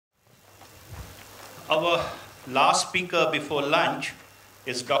Our last speaker before lunch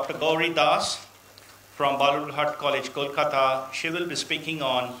is Dr. Gauri Das from Balurghat College, Kolkata. She will be speaking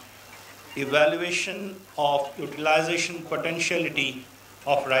on evaluation of utilization potentiality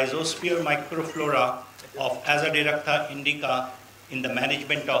of rhizosphere microflora of Azadirachta indica in the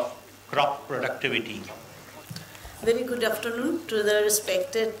management of crop productivity. Very good afternoon to the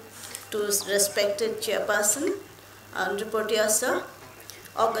respected chairperson and reporter sir,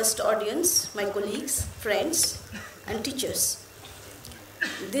 august audience, my colleagues, friends and teachers.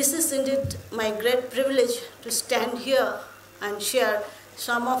 This is indeed my great privilege to stand here and share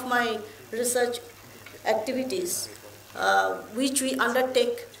some of my research activities which we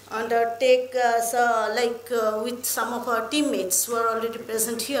undertake with some of our teammates who are already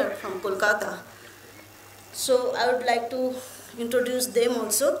present here from Kolkata. So I would like to introduce them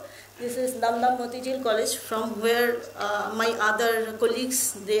also. This is Damdam Motijil College, from where my other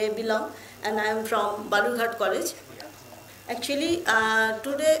colleagues they belong, and I am from Balurghat College. Actually,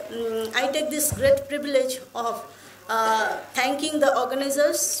 today I take this great privilege of thanking the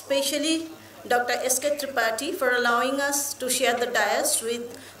organizers, especially Dr. S.K. Tripathi, for allowing us to share the dais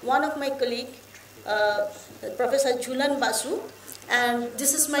with one of my colleagues, Professor Jhulan Basu. And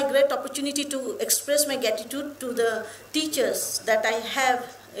this is my great opportunity to express my gratitude to the teachers that I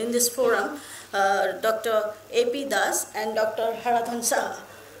have in this forum, Dr. A.P. Das and Dr. Haradhan Saha.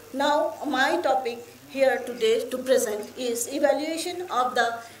 Now, my topic here today to present is evaluation of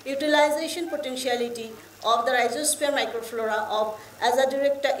the utilization potentiality of the rhizosphere microflora of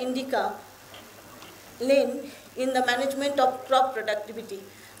Azadirachta indica lane in the management of crop productivity.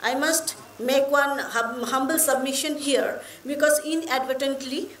 I must make one humble submission here, because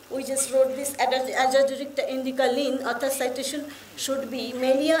inadvertently we just wrote this Azadirachta indica lin. Author citation should be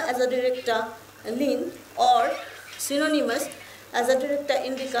Melia Azadirachta lin, or synonymous Azadirachta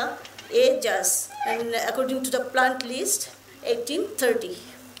indica A. jas, and according to the plant list 1830.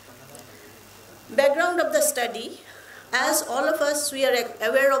 Background of the study: as all of us we are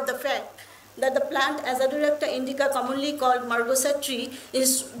aware of the fact that the plant Azadirachta indica, commonly called margosa tree,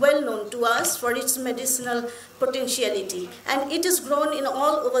 is well known to us for its medicinal potentiality, and it is grown in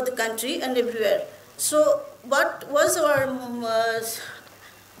all over the country and everywhere. So what was our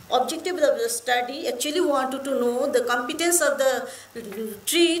objective of the study? Actually, we wanted to know the competence of the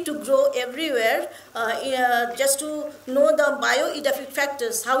tree to grow everywhere, just to know the bioedaphic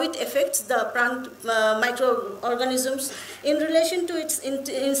factors, how it affects the plant microorganisms in relation to its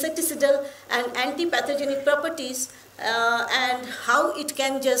insecticidal and anti-pathogenic properties, and how it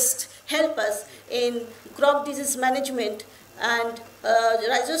can just help us in crop disease management. And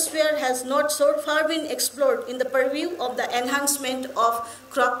rhizosphere has not so far been explored in the purview of the enhancement of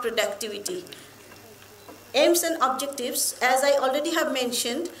crop productivity. Aims and objectives: as I already have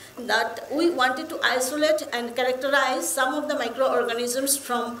mentioned, that we wanted to isolate and characterize some of the microorganisms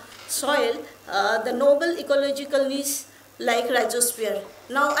from soil, the noble ecological niche like rhizosphere.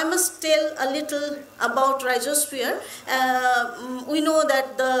 Now I must tell a little about rhizosphere. We know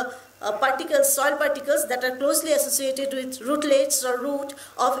that the soil particles that are closely associated with rootlets or root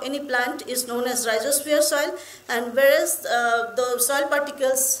of any plant is known as rhizosphere soil, and whereas the soil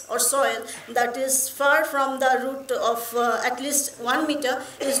particles or soil that is far from the root of at least 1 meter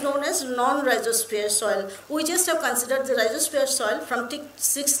is known as non-rhizosphere soil. We just have considered the rhizosphere soil from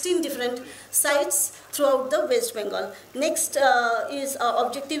 16 different sites throughout the West Bengal. Next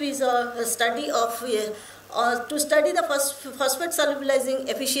objective is a study of to study the phosphate solubilizing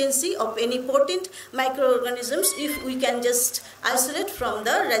efficiency of any potent microorganisms if we can just isolate from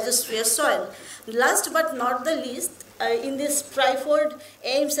the rhizosphere soil. Last but not the least, in this trifold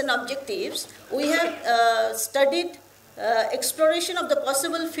aims and objectives, we have studied exploration of the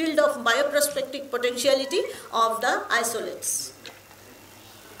possible field of bioprospective potentiality of the isolates.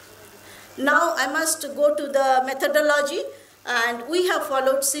 Now I must go to the methodology. And we have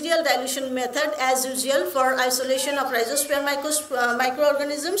followed serial dilution method as usual for isolation of rhizosphere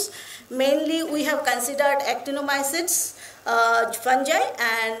microorganisms. Mainly we have considered actinomycetes, fungi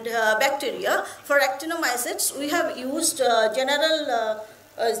and bacteria. For actinomycetes we have used general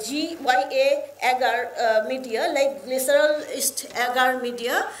GYA agar media like glycerol yeast agar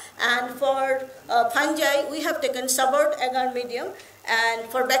media, and for fungi we have taken subbord agar medium, and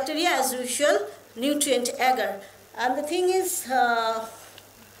for bacteria as usual nutrient agar. And the thing is,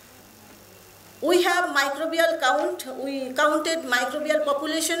 we have microbial count, we counted microbial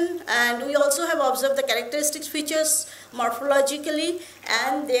population, and we also have observed the characteristic features morphologically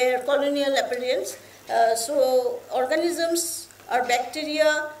and their colonial appearance. So organisms or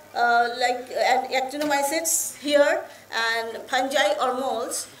bacteria like actinomycetes here and fungi or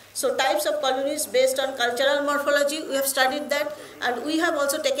molds So types of colonies based on cultural morphology, we have studied that, and we have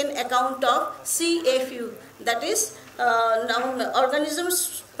also taken account of CFU, that is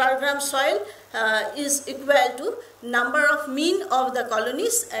organisms per gram soil is equal to number of mean of the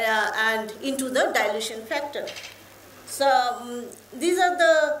colonies and into the dilution factor. So these are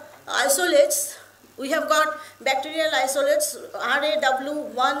the isolates. We have got bacterial isolates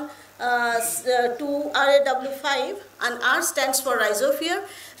RAW1 to RAW5, and R stands for rhizosphere.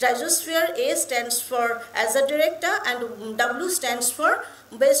 Rhizosphere, A stands for aza directa, and W stands for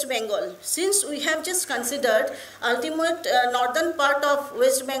West Bengal. Since we have just considered ultimate northern part of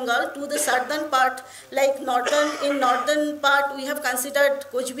West Bengal to the southern part, like in northern part we have considered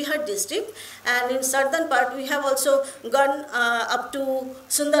Coach Bihar district, and in southern part we have also gone up to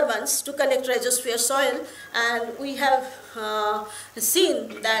Sundarbans to collect rhizosphere soil, and we have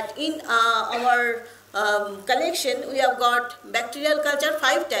seen that in our collection we have got bacterial culture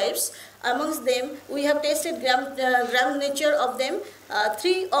 5 types. Amongst them we have tested gram nature of them.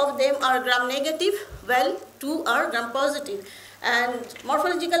 3 of them are gram negative, while 2 are gram positive. And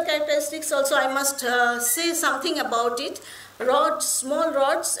morphological characteristics also I must say something about it. Rods, small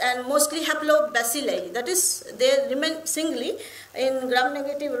rods, and mostly haplobacilli, that is they remain singly in gram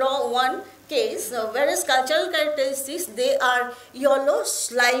negative raw 1 case, whereas cultural characteristics, they are yellow,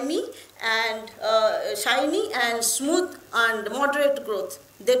 slimy, and shiny, and smooth, and moderate growth.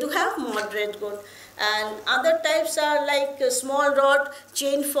 They do have moderate growth. And other types are like small rod,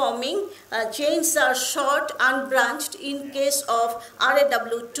 chain forming. Chains are short, unbranched in case of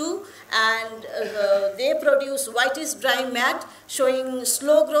RAW2, and they produce whitish dry mat showing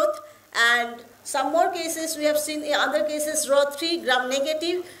slow growth. And some more cases we have seen, in other cases raw 3 gram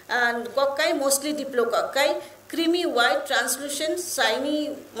negative, and cocci mostly diplococci, creamy white, translucent,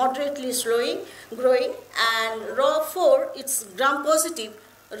 shiny, moderately growing, and raw 4 it's gram positive,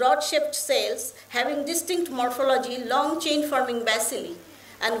 rod shaped cells having distinct morphology, long chain forming bacilli,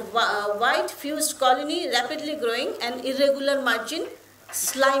 and white fused colony rapidly growing and irregular margin,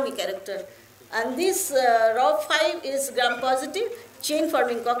 slimy character. And this raw 5 is gram positive, chain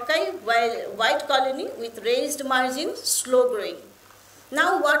forming cocci, while white colony with raised margin, slow growing.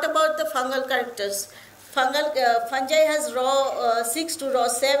 Now what about the fungal characters? Fungi has raw 6 to raw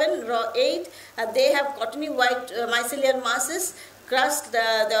 7, raw 8, they have cottony white mycelial masses, crust the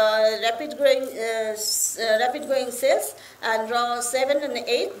rapid growing cells, and raw 7 and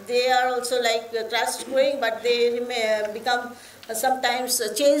 8 they are also like crust growing, but they become sometimes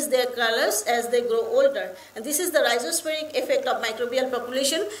change their colors as they grow older. And this is the rhizospheric effect of microbial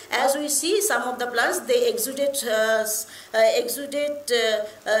population. As we see, some of the plants, they exuded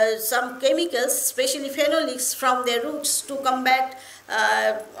some chemicals, especially phenolics, from their roots to combat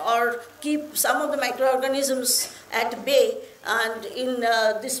or keep some of the microorganisms at bay. And in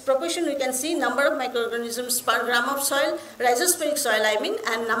this proportion we can see number of microorganisms per gram of soil, rhizospheric soil I mean,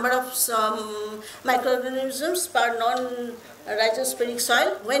 and number of some microorganisms per non-rhizospheric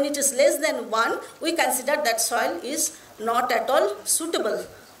soil. When it is less than 1, we consider that soil is not at all suitable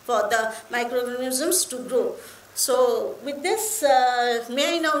for the microorganisms to grow. So with this,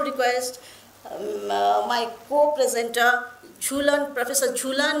 may I now request my co-presenter Professor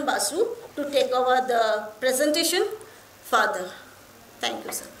Jhulan Basu to take over the presentation further. Thank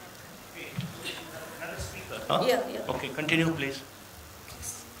you, sir. Another speaker, huh? Yeah. Okay, continue, please.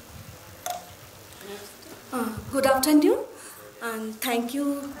 Good afternoon, and thank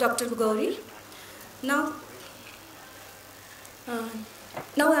you, Dr. Gauri. Now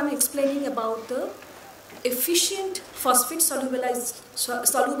I'm explaining about the efficient phosphate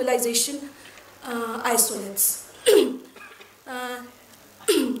solubilization isolates.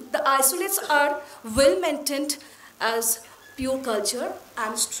 The isolates are well maintained as pure culture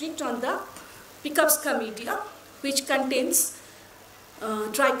and strict on the Pickups media, which contains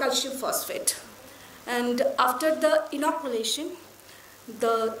tricalcium phosphate. And after the inoculation,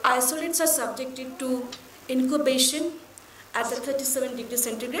 the isolates are subjected to incubation at the 37 degrees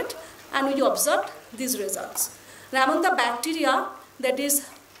centigrade, and we observed these results. Now, among the bacteria, that is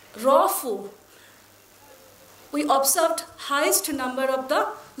raw 4, we observed highest number of the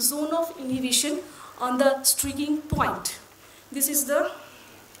zone of inhibition on the streaking point. This is the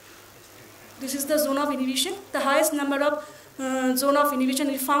zone of inhibition. The highest number of zone of inhibition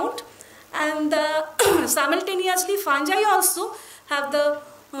we found, and simultaneously fungi also have the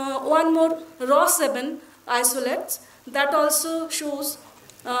one more raw 7 isolates that also shows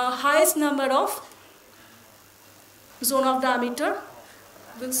highest number of zone of diameter.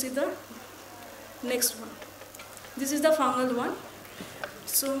 We'll see the next one. This is the fungal one.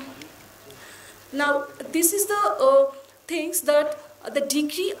 So now this is the things that the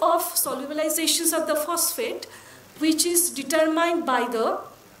degree of solubilizations of the phosphate, which is determined by the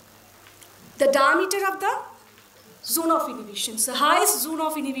diameter of the zone of inhibition. So highest zone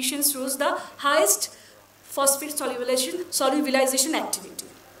of inhibition shows the highest phosphate solubilization activity.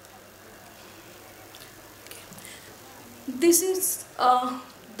 This is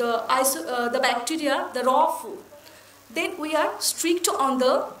the bacteria, the raw food. Then we are strict on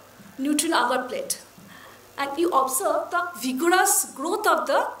the nutrient agar plate, and you observe the vigorous growth of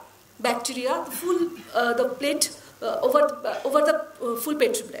the bacteria, the plate over the full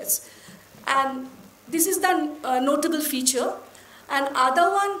petri plates, and this is the notable feature. And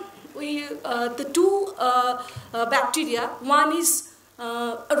other one, the two bacteria, one is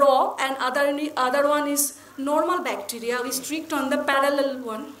raw and other one is normal bacteria. We strict on the parallel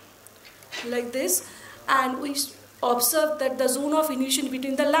one like this, and we observe that the zone of inhibition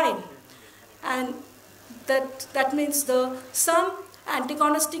between the line, and that means some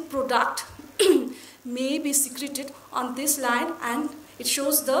antagonistic product may be secreted on this line, and it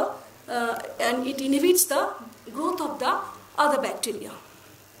shows and it inhibits the growth of the other bacteria.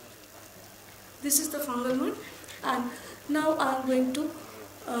 This is the fungal one, and now I am going to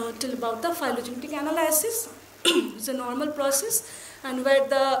tell about the phylogenetic analysis. It's a normal process, and where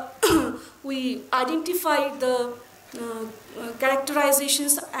we identify the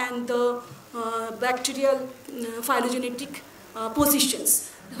characterizations and the bacterial phylogenetic positions.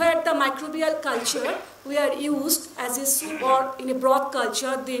 Where the microbial culture we are used as a soup or in a broth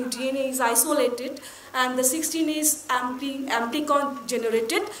culture, then DNA is isolated and the 16 is amplicon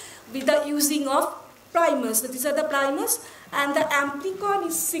generated with the using of primers. So these are the primers, and the amplicon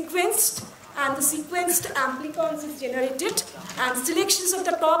is sequenced, and the sequenced amplicons is generated, and selections of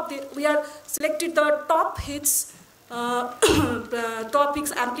the top, we are selected the top hits top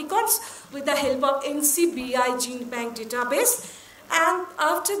hits amplicons with the help of NCBI gene bank database, and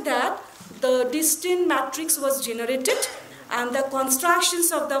after that the distinct matrix was generated and the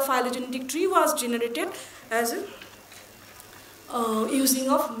constructions of the phylogenetic tree was generated as using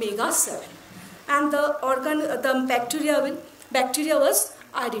of MEGA7, and the bacteria was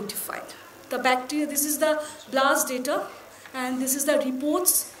identified. The bacteria, this is the blast data, and this is the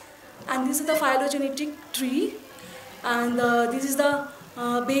reports, and this is the phylogenetic tree, and this is the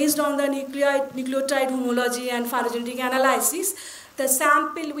based on the nucleotide homology and phylogenetic analysis. The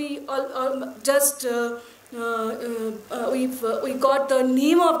sample we we got the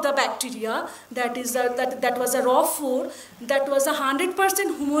name of the bacteria, that is that was a raw food, that was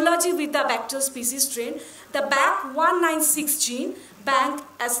 100% homology with the bacterial species strain. The BAC 196 gene bank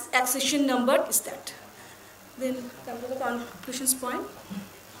as accession number is that. Then come to the conclusions point.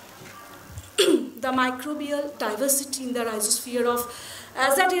 The microbial diversity in the rhizosphere of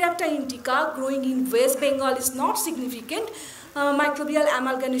Azadirachta indica growing in West Bengal is not significant. Microbial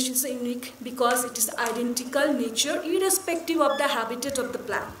amalgamation is unique because it is identical nature irrespective of the habitat of the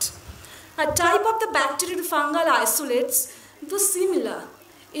plant. A type of the bacterial fungal isolates was similar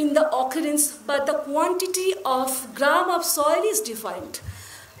in the occurrence, but the quantity of gram of soil is different.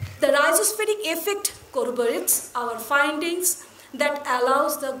 The rhizospheric effect corroborates our findings that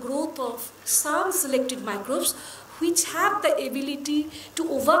allows the growth of some selected microbes which have the ability to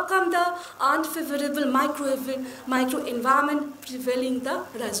overcome the unfavorable microenvironment prevailing in the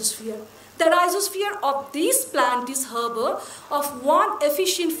rhizosphere. The rhizosphere of this plant is harbor of one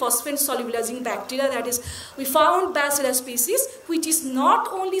efficient phosphate solubilizing bacteria, that is, we found Bacillus species, which is not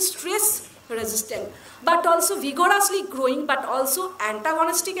only stress resistant but also vigorously growing, but also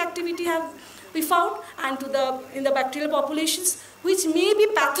antagonistic activity we found, and in the bacterial populations which may be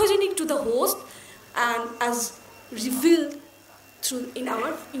pathogenic to the host, and as revealed in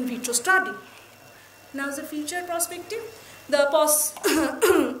our in vitro study. Now the future perspective, the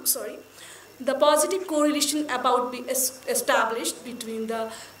positive correlation about be established between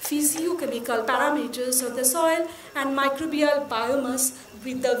the physiochemical parameters of the soil and microbial biomass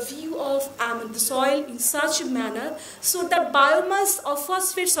with the view of the soil in such a manner so that biomass of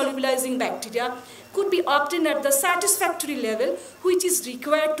phosphate solubilizing bacteria could be obtained at the satisfactory level which is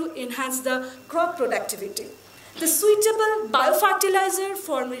required to enhance the crop productivity. The suitable biofertilizer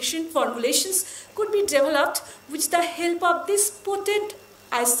formulations could be developed with the help of this potent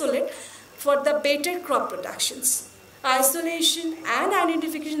isolate for the better crop productions. Isolation and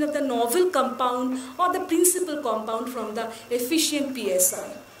identification of the novel compound or the principal compound from the efficient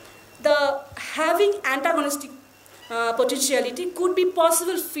PSI. The having antagonistic potentiality could be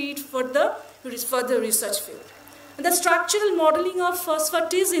possible feed for the further research field. The structural modeling of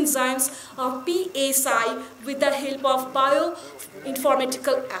phosphatase enzymes or PSI with the help of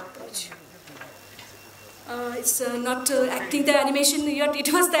bioinformatical approach. It's not acting the animation yet,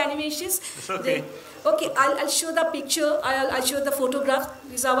 it was the animations. It's okay. Okay, I'll show the picture, I'll show the photograph.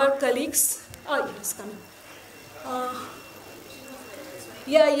 These are our colleagues. Oh, yes, coming.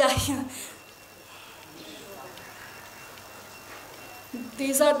 Yeah.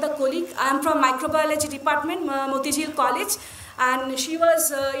 These are the colleagues. I am from microbiology department, Motijil College, and she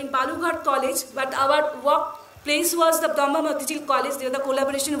was in Balughat College, but our workplace was the Brahma Motijil College, they were the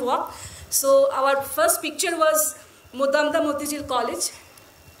collaboration work. So our first picture was Mudamda Motijil College.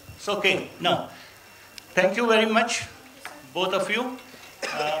 It's okay. No. Thank you very much, both of you.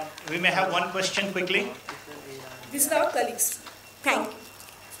 We may have one question quickly. These are our colleagues. Thank you.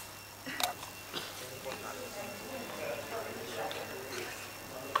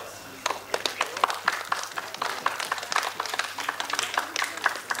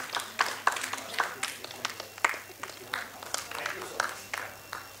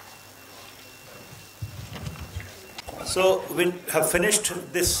 So we have finished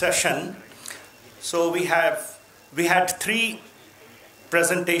this session. So we had 3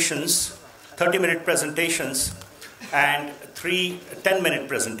 presentations, 30-minute presentations, and 3 10-minute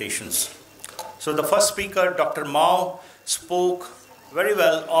presentations. So the first speaker, Dr. Mao, spoke very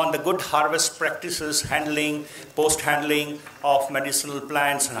well on the good harvest practices, handling, post-handling of medicinal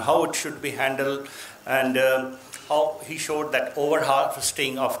plants and how it should be handled, and how he showed that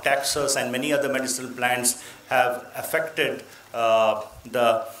over-harvesting of taxus and many other medicinal plants have affected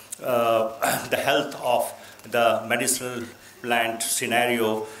the health of the medicinal plant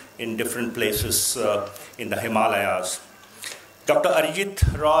scenario in different places in the Himalayas. Dr.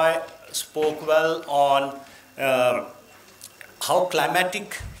 Arijit Roy spoke well on how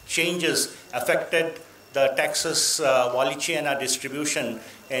climatic changes affected the Taxus wallichiana distribution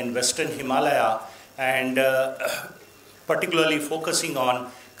in Western Himalaya, and particularly focusing on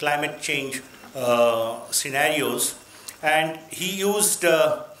climate change scenarios. And he used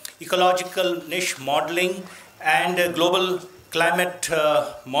ecological niche modeling and global climate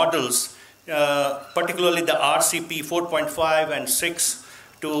models, particularly the RCP 4.5 and 6,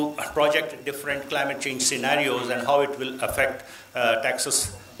 to project different climate change scenarios and how it will affect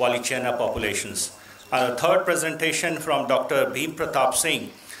Taxus wallichiana populations. The third presentation from Dr. Bhim Pratap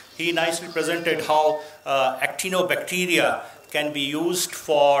Singh, he nicely presented how actinobacteria can be used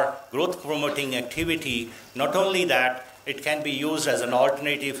for growth promoting activity. Not only that, it can be used as an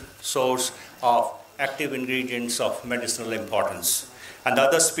alternative source of active ingredients of medicinal importance. And the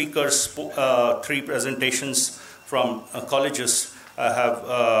other speakers, 3 presentations from colleges,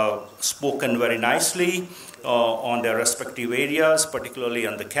 have spoken very nicely on their respective areas, particularly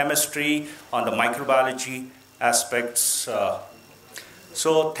on the chemistry, on the microbiology aspects.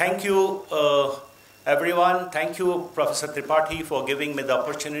 So thank you, everyone. Thank you, Professor Tripathi, for giving me the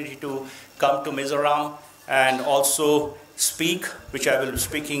opportunity to come to Mizoram and also speak, which I will be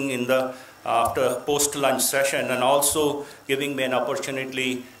speaking in the after post-lunch session, and also giving me an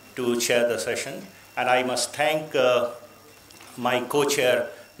opportunity to chair the session. And I must thank my co-chair,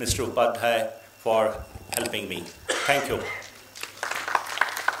 Mr. Upadhyay, for helping me. Thank you.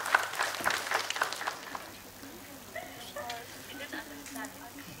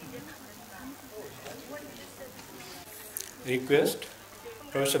 Request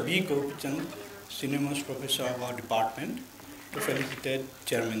Professor B. Gopichand, Senior Most Professor of our department, to felicitate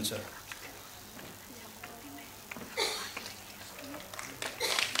Chairman sir.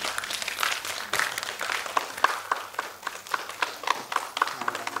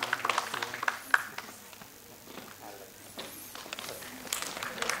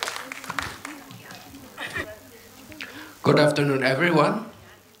 Good afternoon, everyone.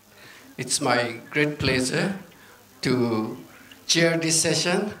 It's my great pleasure to chair this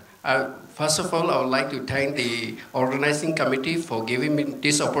session. First of all, I would like to thank the organizing committee for giving me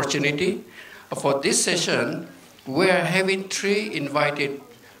this opportunity. For this session, we are having 3 invited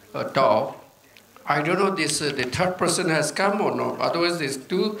talks. I don't know this the third person has come or not. Otherwise, there's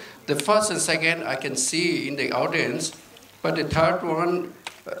 2. The first and second I can see in the audience, but the third one,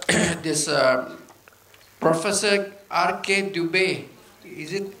 this Professor R.K. Dubé,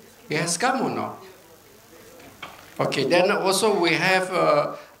 is it? He has come or not? Okay, then also we have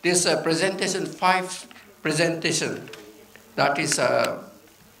this presentation, 5 presentation. That is, I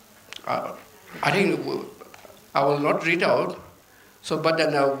think I will not read out. So, but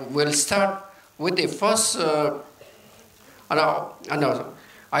then we'll start with the first.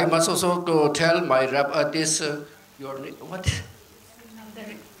 I must also to tell my rep this. Your name, what?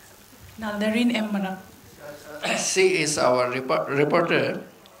 Naldarin M. Manap. She is our reporter.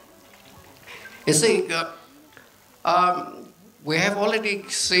 You see, we have already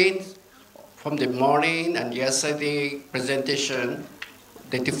seen from the morning and yesterday presentation,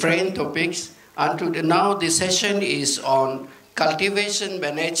 the different topics. And now the session is on cultivation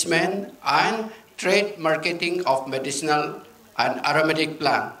management and trade marketing of medicinal and aromatic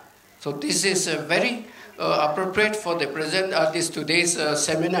plant. So this is very appropriate for the today's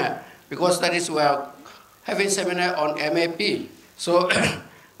seminar, because that is we are having seminar on MAP. So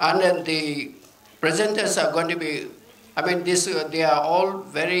and then the presenters are going to be, they are all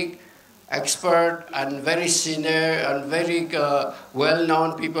very expert and very senior and very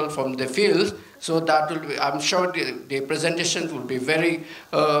well-known people from the field. So that will be, I'm sure the presentation will be very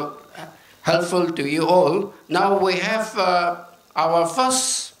helpful to you all. Now we have our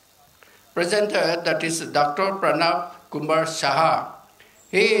first presenter, that is Dr. Pranab Kumar Saha.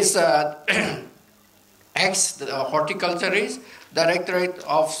 He is ex-horticulturist, Directorate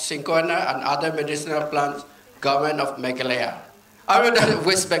of Cinchona and other medicinal plants, Government of Meghalaya.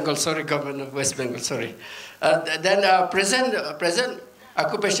 West Bengal, sorry, Government of West Bengal, sorry. Present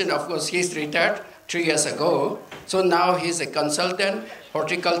occupation, of course, he's retired 3 years ago. So now he's a consultant,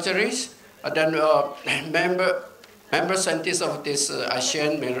 horticulturist, member scientist of this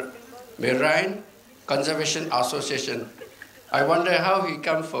Asian Marine Conservation Association. I wonder how he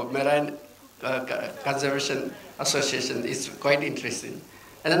come for Marine Conservation Association. It's quite interesting.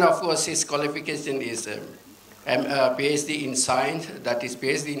 And then, of course, his qualification is PhD in science, that is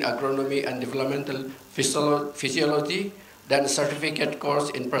PhD in agronomy and developmental physiology, then certificate course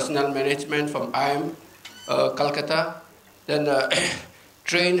in personal management from IIM Calcutta, then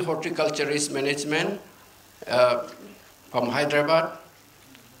trained horticulturist management from Hyderabad.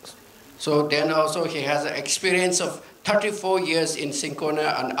 So then also he has an experience of 34 years in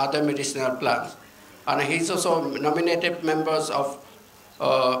cinchona and other medicinal plants. And he's also nominated members of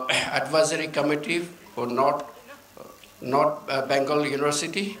advisory committee for North Bengal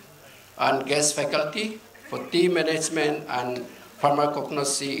University and guest faculty for tea management and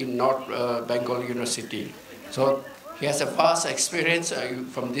pharmacognosy in North Bengal University. So he has a vast experience.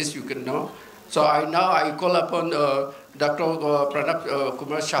 From this you can know. So I call upon Dr. Pranab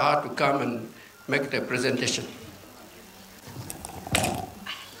Kumar Saha to come and make the presentation.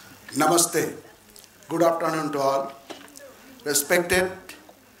 Namaste. Good afternoon to all. Respected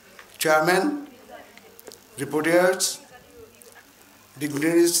Chairman, reporters,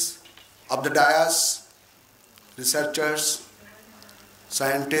 dignitaries of the dais, researchers,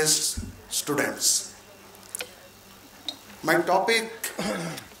 scientists, students. My topic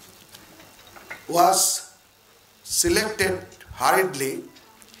was selected hurriedly,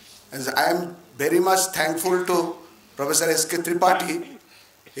 and I am very much thankful to Professor S.K. Tripathi.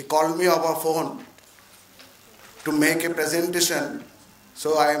 He called me over phone to make a presentation,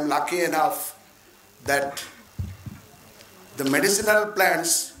 so I am lucky enough that the medicinal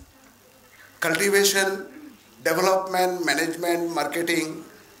plants, cultivation, development, management, marketing,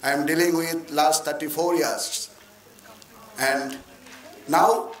 I am dealing with last 34 years. And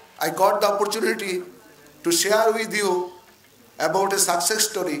now I got the opportunity to share with you about a success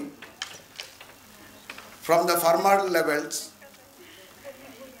story from the farmer levels,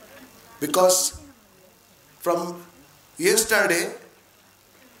 because from yesterday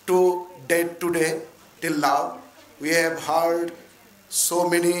to date today till now, we have heard so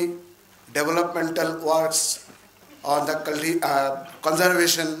many developmental works on the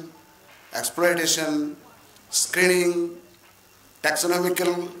conservation, exploitation, screening,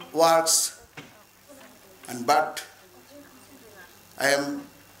 taxonomical works, but I am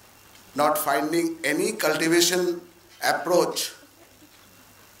not finding any cultivation approach.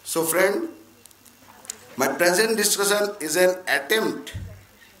 So friend, my present discussion is an attempt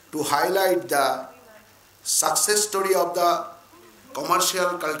to highlight the success story of the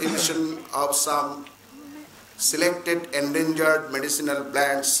commercial cultivation of some selected endangered medicinal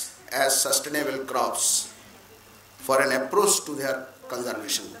plants as sustainable crops for an approach to their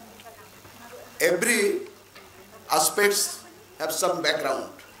conservation. Every aspects have some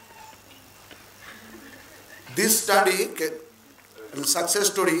background. This study, in success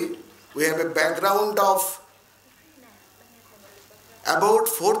story, we have a background of about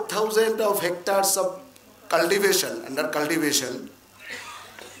 4,000 of hectares of cultivation, under cultivation.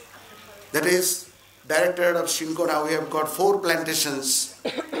 That is, Directorate of Cinchona, we have got 4 plantations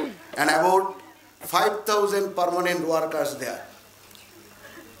and about 5,000 permanent workers there.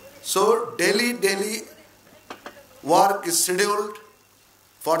 So daily work is scheduled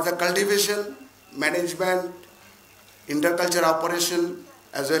for the cultivation, management, interculture operation,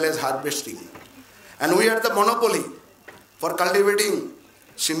 as well as harvesting. And we are the monopoly for cultivating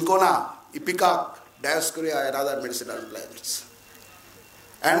cinchona, ipecac, dioscorea and other medicinal plants.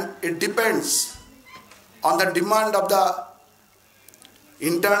 and it depends on the demand of the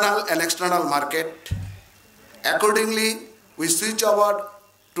internal and external market. Accordingly, we switch over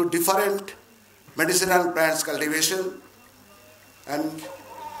to different medicinal plants cultivation, and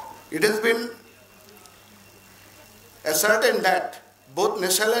it has been ascertained that both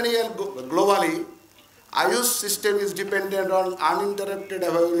nationally and globally, Ayush system is dependent on uninterrupted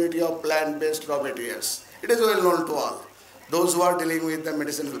availability of plant-based raw materials. It is well known to all, those who are dealing with the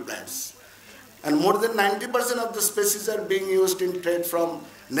medicinal plants. And more than 90% of the species are being used in trade from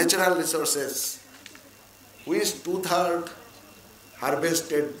natural resources, which 2/3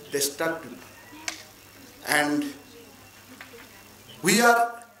 harvested destructively. And we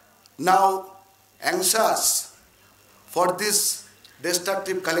are now anxious for this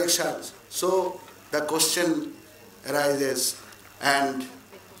destructive collections. So the question arises, and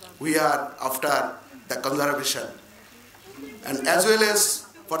we are after the conservation and as well as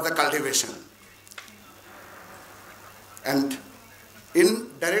for the cultivation. And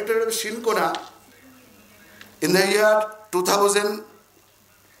in Directorate of Shinkona, in the year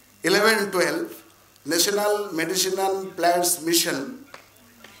 2011-12, National Medicinal Plants Mission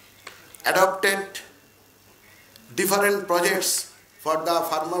adopted different projects for the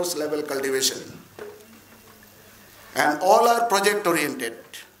farmers level cultivation, and all are project oriented.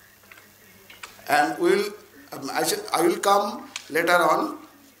 And I will come later on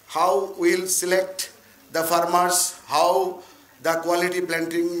how we will select the farmers, how the quality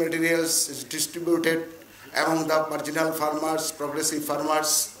planting materials is distributed among the marginal farmers, progressive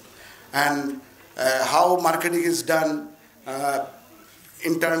farmers, and how marketing is done,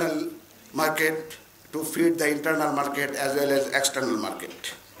 internal market to feed the internal market as well as external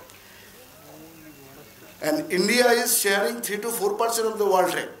market. And India is sharing 3 to 4% of the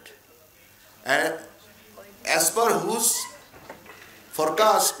world trade. And as per whose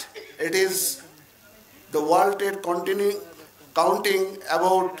forecast, it is the world trade counting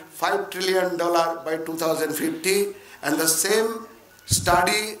about $5 trillion by 2050. And the same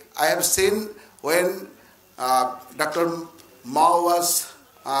study I have seen when Dr. Mao was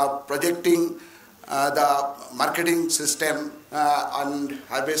projecting the marketing system and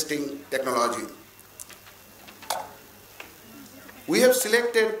harvesting technology. We have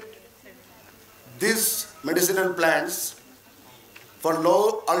selected these medicinal plants for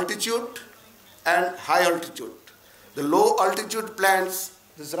low altitude and high altitude. The low altitude plants,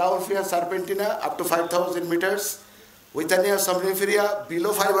 this Raulfia serpentina up to 5,000 meters, Withania somniferea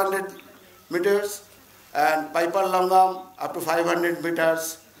below 500 meters, and Piper longum up to 500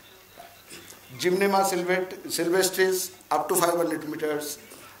 meters, Gymnema sylvestris up to 500 meters,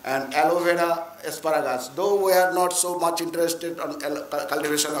 and aloe vera asparagus. Though we are not so much interested on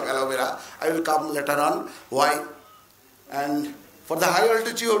cultivation of aloe vera, I will come later on why. And for the high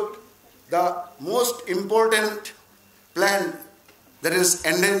altitude, the most important plant that is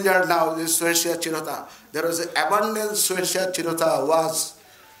endangered now is Suecia chirota. There was abundant Suecia chirota was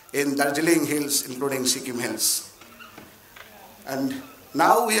in Darjeeling Hills, including Sikkim Hills. And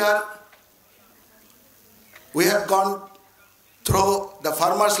now we have gone through the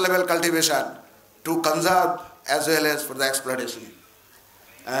farmers level cultivation to conserve as well as for the exploitation.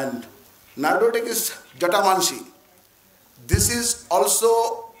 And Narcotic Jatamansi. This is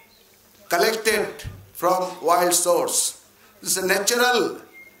also collected from wild source. This is natural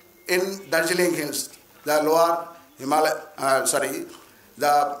in Darjeeling Hills, the lower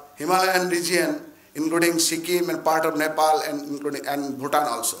the Himalayan region, including Sikkim and part of Nepal and Bhutan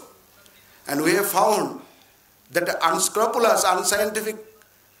also. And we have found that the unscrupulous, unscientific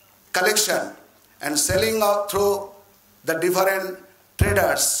collection and selling out through the different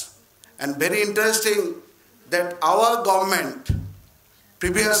traders, and very interesting that our government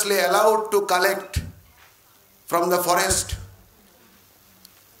previously allowed to collect from the forest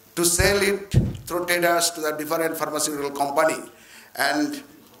to sell it through traders to the different pharmaceutical company. And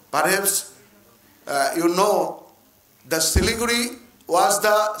perhaps you know, the Siliguri was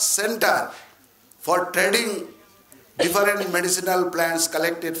the center for trading different medicinal plants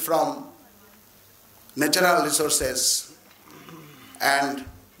collected from natural resources, and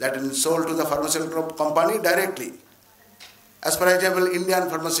that is sold to the pharmaceutical company directly. As for example, Indian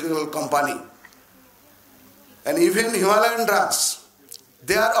pharmaceutical company. And even Himalayan drugs,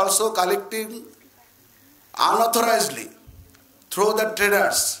 they are also collecting unauthorizedly through the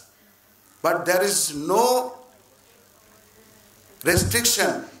traders. But there is no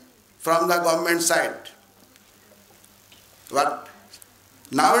restriction from the government side. But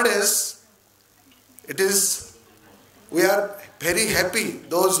nowadays, we are very happy,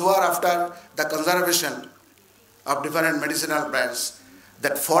 those who are after the conservation of different medicinal plants,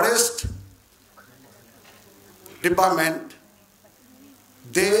 that forest department,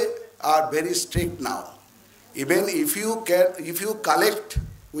 they are very strict now. Even if you collect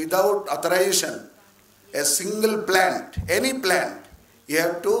without authorization a single plant, any plant, you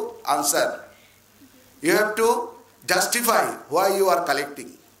have to answer. You have to justify why you are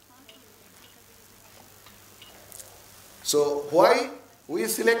collecting. So why we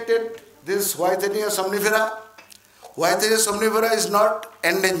selected this Whiteania somnifera? Whiteania somnifera is not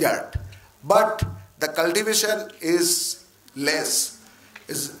endangered, but the cultivation is less.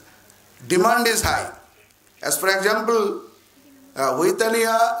 Demand is high. As for example,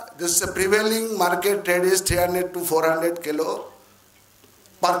 Whiteania, this prevailing market rate is 300 to 400 kilo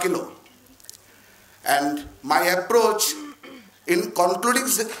per kilo. And my approach in concluding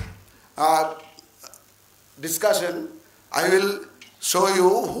discussion, I will show you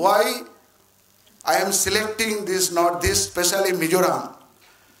why I am selecting this northeast, especially Mizoram,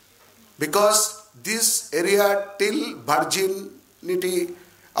 because this area till virginity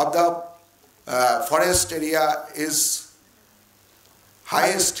of the forest area is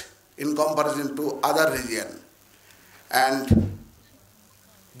highest in comparison to other region. And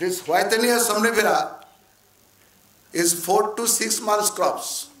this Whiteania somnifera is 4 to 6 months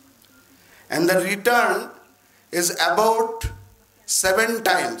crops, and the return is about 7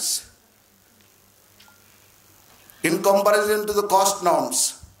 times in comparison to the cost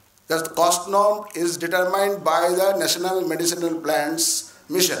norms. The cost norm is determined by the National Medicinal Plants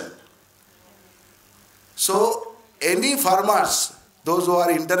Mission. So any farmers, those who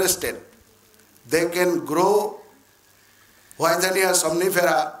are interested, they can grow Whiteania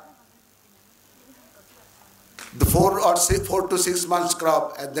somnifera, the 4 to 6 months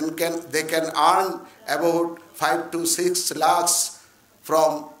crop, and then they can earn about 5 to 6 lakhs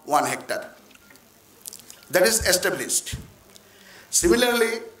from 1 hectare. That is established.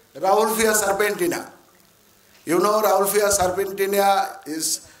 Similarly, Rauwolfia serpentina. You know, Rauwolfia serpentina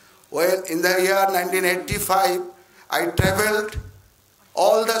is when in the year 1985, I traveled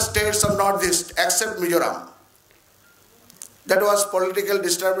all the states of Northeast except Mizoram. That was political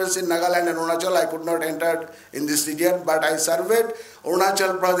disturbance in Nagaland and Arunachal. I could not enter in this region, but I surveyed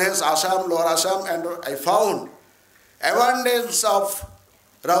Arunachal Pradesh, Assam, Lower Assam, and I found abundance of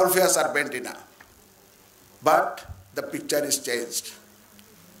Rauwolfia serpentina. But the picture is changed.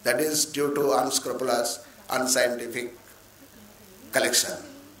 That is due to unscrupulous, unscientific collection.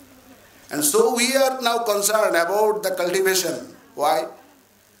 And so we are now concerned about the cultivation. Why?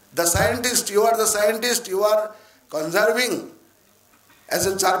 The scientist, you are the scientist, you are conserving as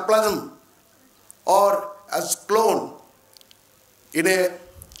a germplasm or as clone in a...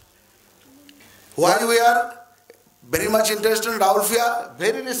 Why we are very much interested in Rauwolfia?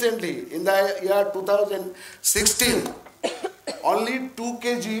 Very recently, in the year 2016, only 2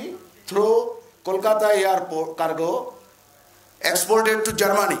 kg through Kolkata airport cargo exported to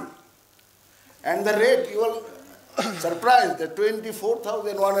Germany. And the rate, you will surprised, the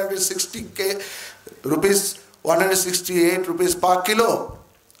 24,160 rupees, 168 rupees per kilo.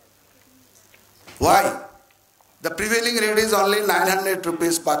 Why? The prevailing rate is only 900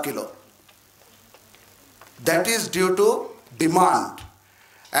 rupees per kilo. That is due to demand.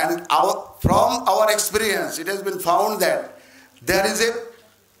 And from our experience, it has been found that there is a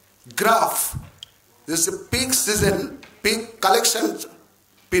graph. There is a peak season, peak collection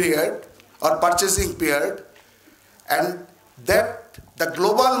period or purchasing period, and that the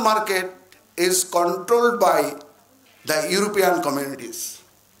global market is controlled by the European communities.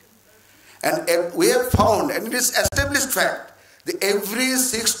 And we have found, and it is established fact, that every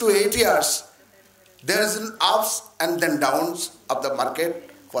 6 to 8 years, there is an ups and then downs of the market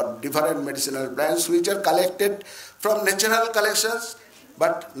for different medicinal plants which are collected from natural collections.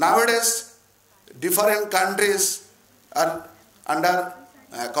 But nowadays, different countries are under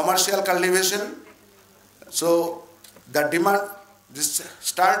commercial cultivation. So the demand, this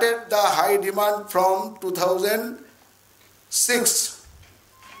started the high demand from 2006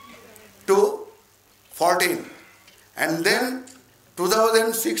 to 14. And then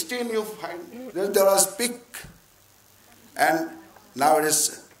 2016 you find there was peak, and now it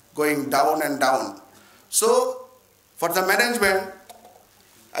is going down and down. So for the management,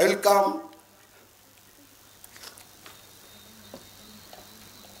 I will come.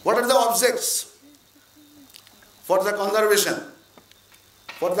 What are the objects for the conservation,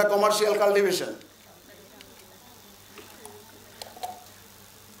 for the commercial cultivation?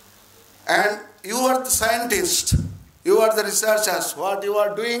 And you are the scientists, you are the researchers. What you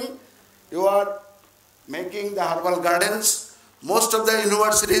are doing, you are making the herbal gardens. Most of the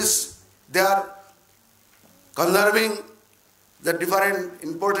universities, they are conserving the different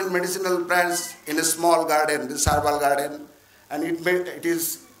important medicinal plants in a small garden, this herbal garden, and it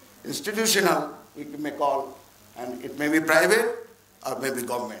is institutional, we may call, and it may be private or maybe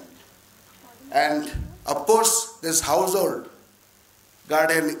government. And of course, this household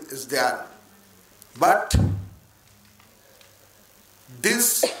garden is there. But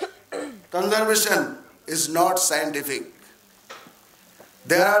this conservation is not scientific.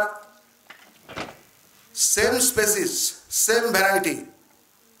 There are same species, same variety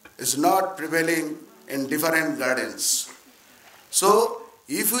is not prevailing in different gardens. So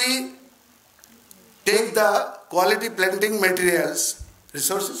if we take the quality planting materials,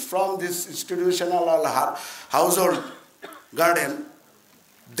 resources from this institutional or household garden,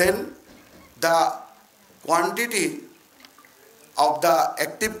 then the quantity of the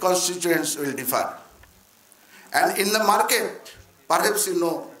active constituents will differ. And in the market, perhaps you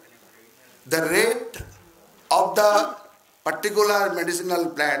know, the rate of the particular medicinal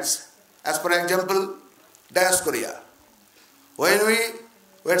plants, as for example, Dioscorea. When we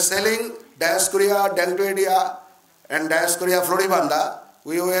were selling Dioscorea deltoidea and Dioscorea floribunda,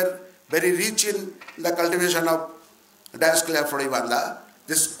 we were very rich in the cultivation of Dioscorea floribunda.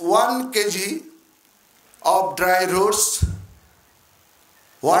 This 1 kg of dry roots,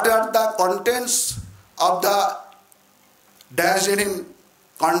 what are the contents of the diagenin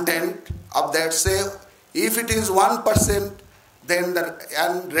content of that? Say, if it is 1%, then the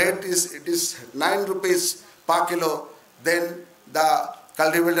rate is 9 rupees per kilo, then the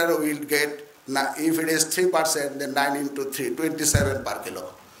cultivator will get, if it is 3%, then 9 into 3, 27 per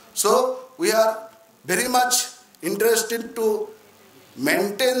kilo. So we are very much interested to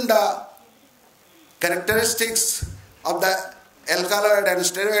maintain the characteristics of the alkaloid and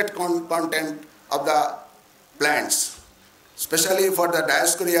steroid content of the plants. Especially for the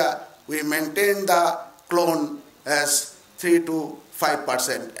Dioscorea, we maintain the clone as 3 to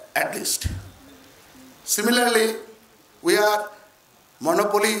 5% at least. Similarly, we are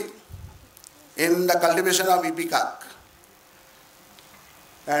monopoly in the cultivation of ipecac.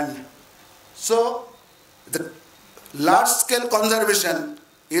 And so the large scale conservation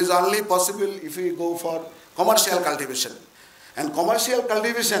is only possible if we go for commercial cultivation. And commercial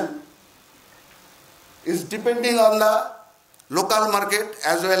cultivation is depending on the local market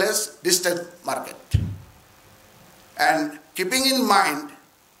as well as distant market. And keeping in mind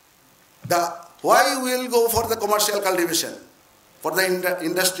why we will go for the commercial cultivation, for the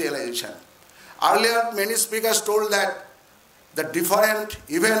industrialization. Earlier, many speakers told that the different,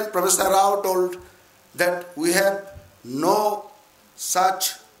 even Professor Rao told that we have no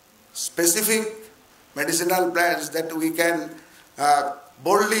such specific medicinal plants that we can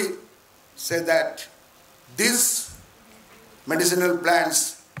boldly say that these medicinal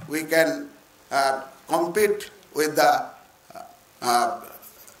plants we can compete with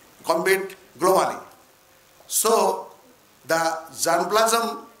compete globally. So the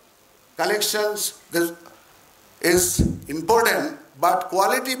germplasm collections is important, but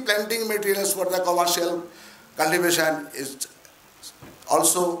quality planting materials for the commercial cultivation is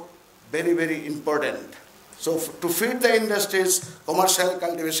also very, very important. So to feed the industries, commercial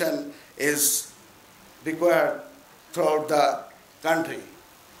cultivation is required throughout the country.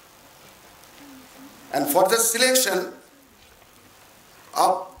 And for the selection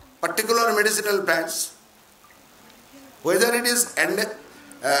of particular medicinal plants, whether it is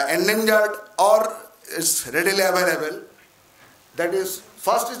endangered or is readily available, that is,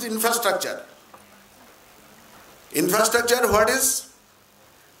 first is infrastructure. Infrastructure, what is?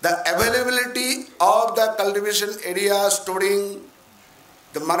 The availability of the cultivation area, storing,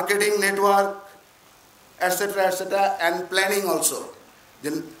 the marketing network, etc., and planning also.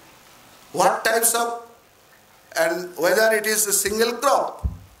 Then what types of, and whether it is a single crop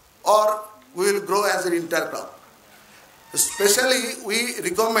or we will grow as an intercrop. Especially we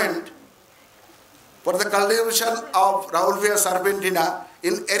recommend for the cultivation of Rauwolfia serpentina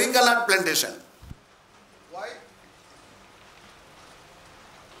in erica nut plantation. Why?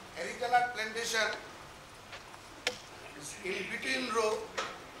 Erica nut plantation is in between row,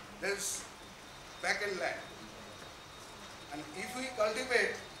 there is vacant land. And if we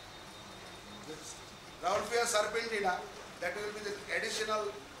cultivate this Rauwolfia serpentina, that will be the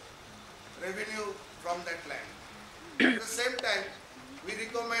additional revenue from that land. At the same time, we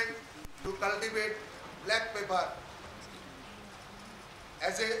recommend to cultivate black pepper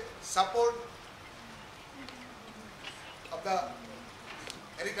as a support of the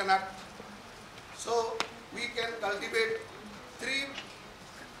erica nut. So we can cultivate 3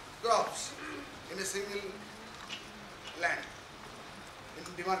 crops in a single land, in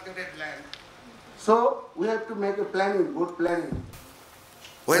demarcated land. So we have to make a planning, good planning,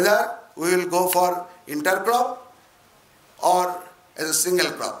 whether we will go for intercrop or as a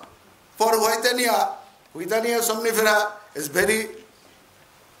single crop. For Whitania somnifera is very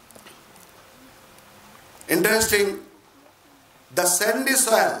interesting. The sandy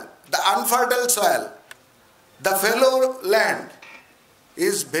soil, the unfertile soil, the fallow land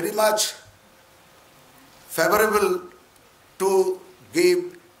is very much favorable to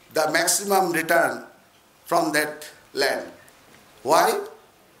give the maximum return from that land. Why?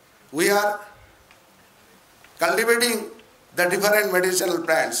 We are cultivating the different medicinal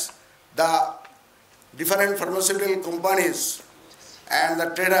plants, the different pharmaceutical companies and the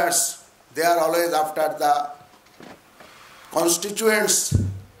traders, they are always after the constituents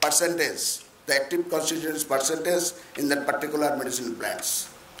percentage, the active constituents percentage in that particular medicinal plants.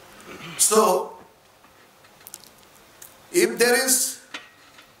 So, if there is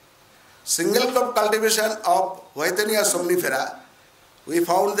single crop cultivation of Whitania somnifera, we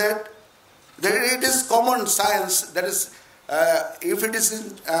found that it is common science, that is, if it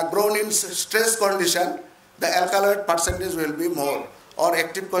is grown in stress condition, the alkaloid percentage will be more or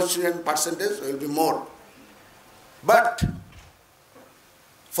active constituent percentage will be more. But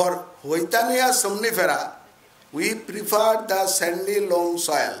for Whitania somnifera, we prefer the sandy loam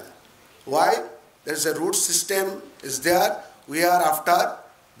soil. Why? There is a root system is there. We are after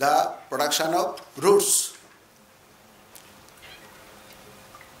the production of roots.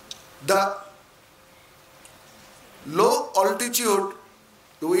 The low altitude,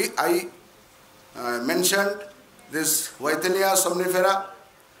 I mentioned this Whitania somnifera,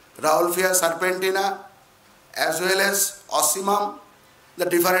 Rauwolfia serpentina, as well as Ocimum, the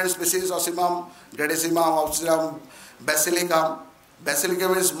different species, Ocimum, Gradissimum, Ocimum, Basilicum.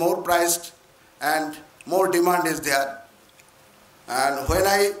 Basilicum is more priced and more demand is there. And when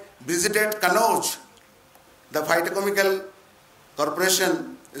I visited Kanauj, the phytochemical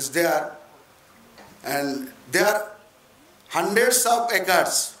corporation is there, and there hundreds of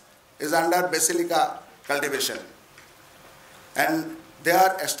acres is under Basilica cultivation, and they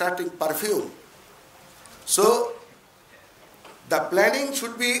are extracting perfume. So the planning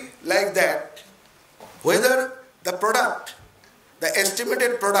should be like that, whether the product, the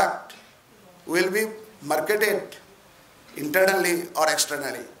estimated product will be marketed internally or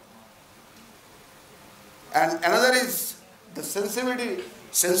externally. And another is the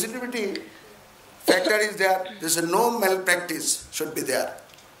sensitivity factor is there. There is no malpractice should be there.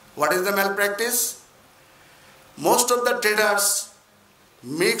 What is the malpractice? Most of the traders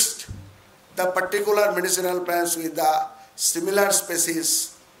mixed the particular medicinal plants with the similar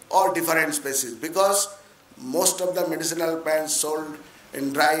species or different species, because most of the medicinal plants sold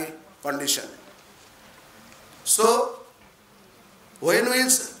in dry condition. So when we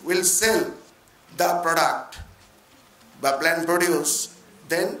will sell the product, the plant produce,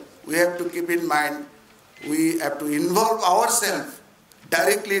 then we have to keep in mind, we have to involve ourselves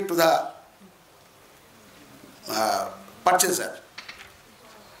directly to the purchaser,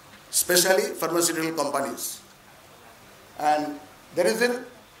 especially pharmaceutical companies. And there is a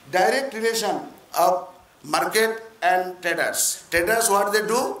direct relation of market and traders. Traders, what they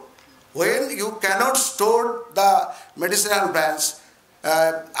do, when you cannot store the medicinal plants,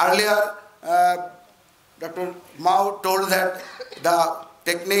 earlier Dr. Mao told that the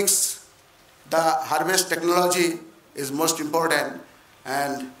techniques, the harvest technology is most important,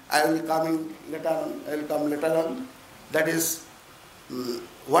 and I will come later on. That is,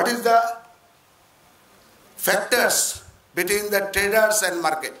 what is the factors between the traders and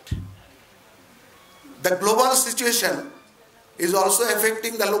market? The global situation is also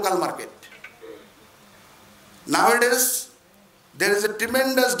affecting the local market. Nowadays, there is a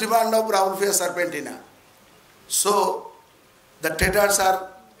tremendous demand of Rauwolfia serpentina. So, the traders are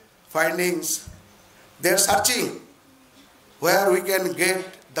finding, they are searching where we can get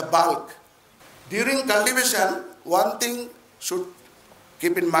the bulk. During cultivation, one thing should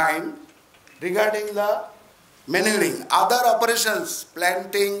keep in mind regarding the manuring. Other operations,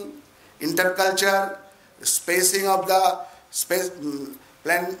 planting, interculture, spacing of the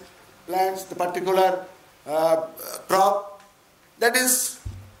plants, the particular crop, that is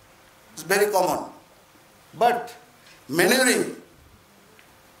very common. But manuring,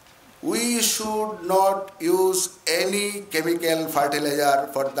 we should not use any chemical fertilizer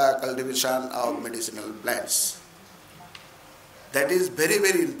for the cultivation of medicinal plants. That is very,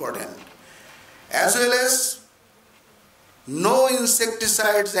 very important. As well as no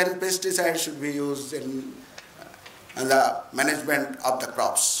insecticides and pesticides should be used in the management of the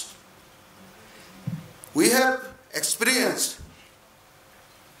crops. We have experienced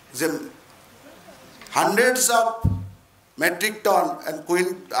hundreds of metric ton and more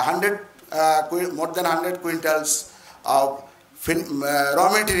than 100 quintals of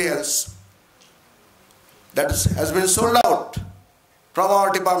raw materials that has been sold out from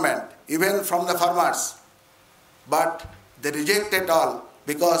our department, even from the farmers. But they rejected all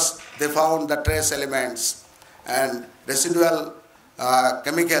because they found the trace elements and residual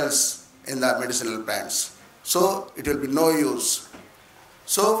chemicals in the medicinal plants. So it will be no use.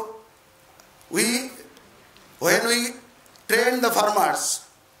 So when we train the farmers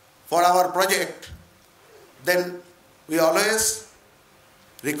for our project, then we always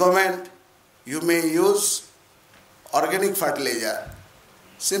recommend you may use organic fertilizer.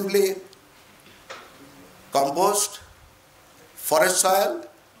 Simply compost, forest soil,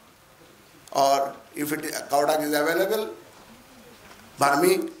 or if cow dung is available,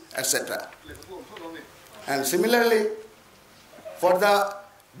 vermi, etc. And similarly, for the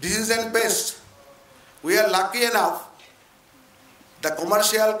disease and pest, we are lucky enough, the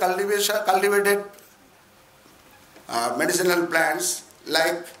commercial cultivated medicinal plants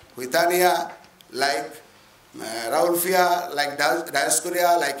like Withania, like Rauwolfia, like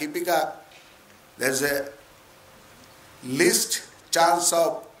Dioscorea, like Ipica, there is a least chance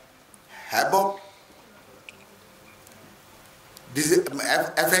of havoc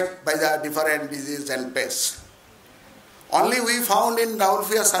effect by the different disease and pests. Only we found in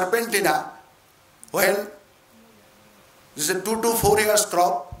Rauwolfia serpentina, when this is a 2 to 4 years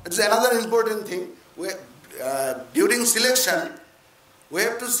crop. It's another important thing. During selection, we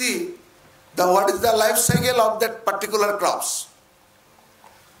have to see what is the life cycle of that particular crops.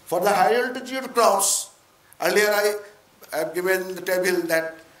 For the high altitude crops, earlier I have given the table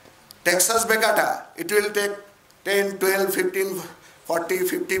that Texas Baccata, it will take 10, 12, 15, 40,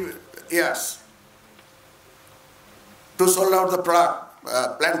 50 years to sold out the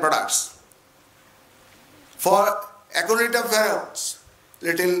plant products. For Aconita ferrox,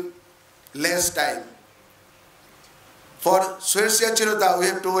 little less time. For Suercia chiruta, we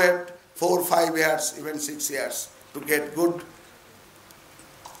have to wait 4, 5 years, even 6 years to get good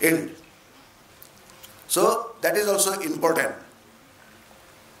yield. So that is also important.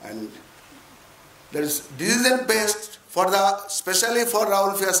 And there is disease and pest especially for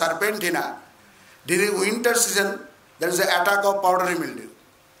Rauwolfia serpentina. During winter season, there is an attack of powdery mildew.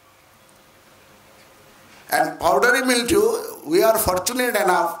 And powdery mildew, we are fortunate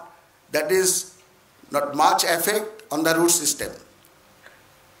enough that is not much effect on the root system.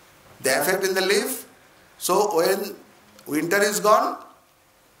 The effect in the leaf. So when winter is gone,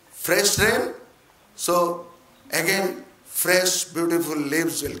 fresh rain, so again fresh beautiful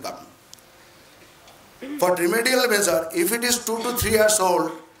leaves will come. For remedial measure, if it is 2 to 3 years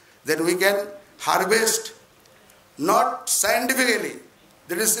old, then we can harvest not scientifically.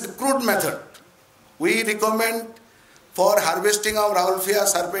 There is a crude method. We recommend for harvesting of Rauwolfia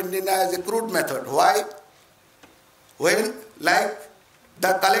serpentina as a crude method. Why? When, like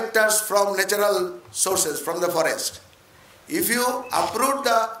the collectors from natural sources, from the forest, if you uproot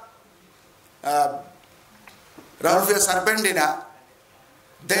the Rauwolfia serpentina,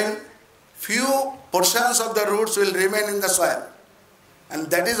 then few portions of the roots will remain in the soil. And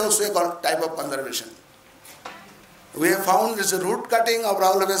that is also a type of conservation. We have found this root cutting of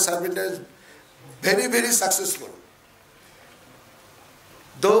Rauwolfia serpentina is very, very successful.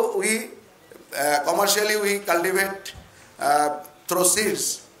 Though we commercially we cultivate through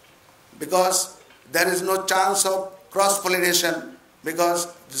seeds, because there is no chance of cross-pollination, because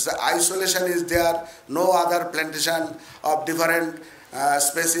this isolation is there, no other plantation of different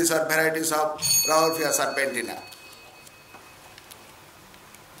species or varieties of Rauwolfia serpentina.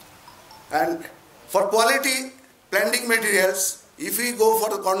 And for quality planting materials, if we go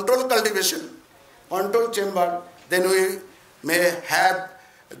for the control cultivation, control chamber, then we may have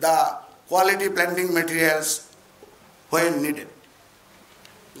the quality planting materials when needed.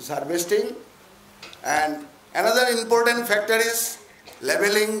 This is harvesting. And another important factor is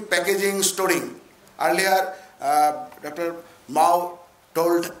labeling, packaging, storing. Earlier, Dr. Mao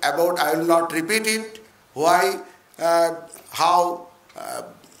told about, I will not repeat it, why, how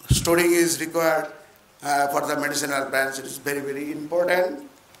storing is required for the medicinal plants. It is very, very important.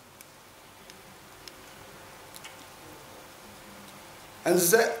 And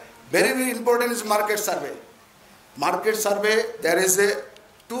this is very, very important is market survey. Market survey, there is a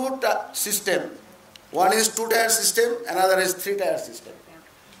system. One is 2-tier system, another is 3-tier system.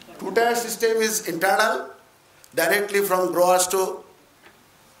 2-tier system is internal, directly from growers to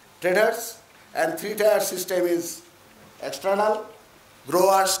traders, and 3-tier system is external,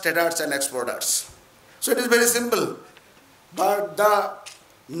 growers, traders and exporters. So it is very simple. But the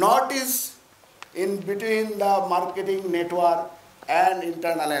knot is in between the marketing network and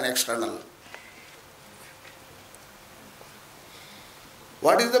internal and external.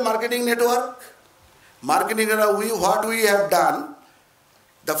 What is the marketing network? Marketing network, what we have done,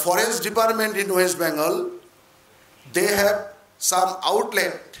 the Forest Department in West Bengal, they have some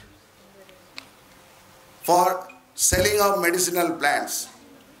outlet for selling of medicinal plants.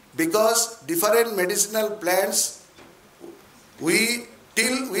 Because different medicinal plants,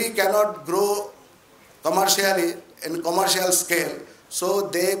 till we cannot grow commercially in commercial scale, so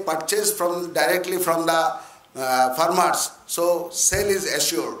they purchase directly from the farmers. So sale is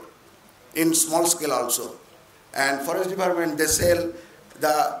assured in small scale also. And Forest Department, they sell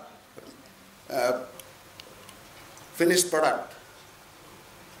the finished product.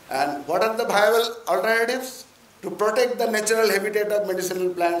 And what are the viable alternatives? To protect the natural habitat of medicinal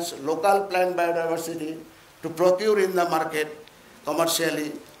plants, local plant biodiversity, to procure in the market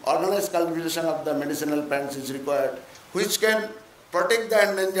commercially, organized cultivation of the medicinal plants is required, which can protect the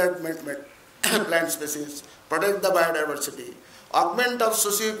endangered plant species, protect the biodiversity, augment of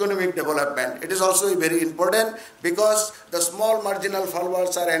socio-economic development. It is also very important because the small marginal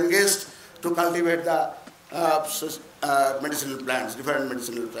farmers are engaged to cultivate the medicinal plants, different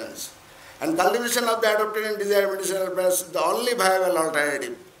medicinal plants. And cultivation of the adopted and desired medicinal plants is the only viable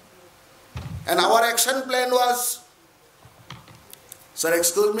alternative. And our action plan was, sir,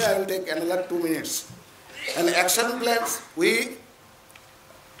 excuse me, I will take another 2 minutes. And action plans, we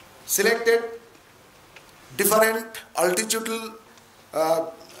selected different altitudinal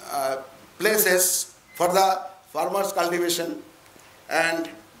places for the farmers' cultivation, and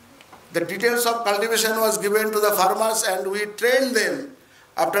the details of cultivation was given to the farmers, and we trained them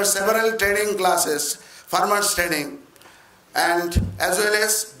after several training classes, farmers training, and as well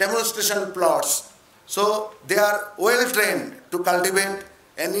as demonstration plots. So they are well trained to cultivate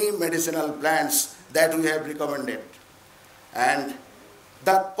any medicinal plants that we have recommended. And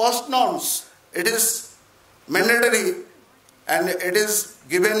the cost norms, it is mandatory and it is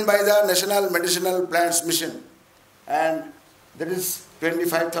given by the National Medicinal Plants Mission. And there is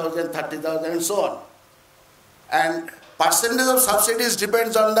 25,000, 30,000 and so on. And percentage of subsidies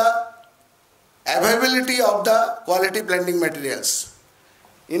depends on the availability of the quality planting materials.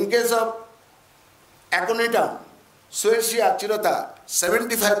 In case of Aconitum, Suercia chirota,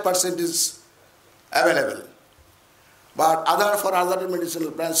 75% is available. But for other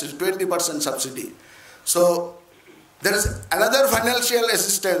medicinal plants is 20% subsidy. So there is another financial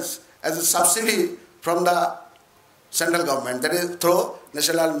assistance as a subsidy from the central government, that is through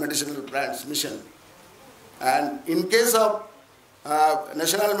National Medicinal Plants Mission. And in case of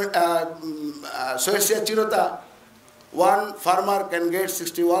National Suercia chirota, one farmer can get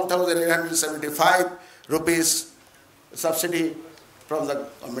 61,875 rupees subsidy from the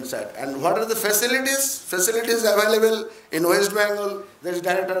government side. And what are the facilities? Facilities available in West Bengal. There is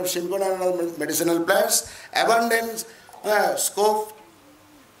Director of Shinkona Medicinal Plants, abundant scope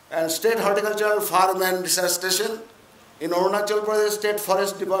and State Horticultural Farm and Research Station. In Arunachal Pradesh State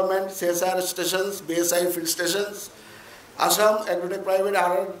Forest Department, CSR stations, BSI field stations, Assam Agrotech Private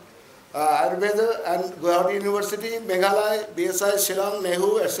Ayurveda and Guwahati University, Meghalaya, BSI, Shillong,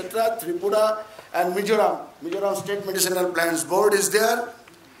 Nehu, etc., Tripura, and Mizoram. Mizoram State Medicinal Plants Board is there,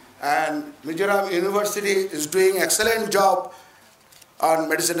 and Mizoram University is doing excellent job on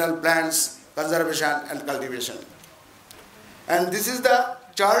medicinal plants conservation and cultivation. And this is the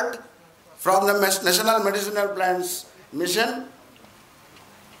chart from the National Medicinal Plants Mission.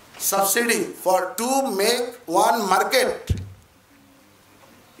 Subsidy for to make one market.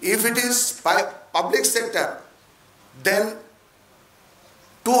 If it is by public sector, then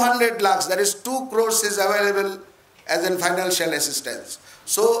 200 lakhs, that is 2 crores is available as in financial assistance.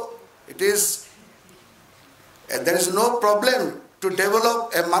 So it is, there is no problem to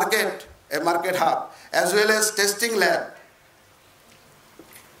develop a market hub, as well as testing lab.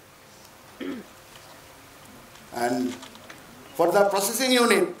 And for the processing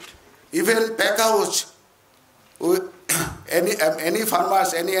unit, even pack house, any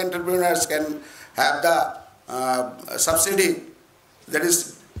farmers, any entrepreneurs can have the subsidy. That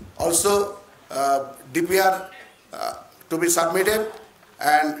is also DPR to be submitted,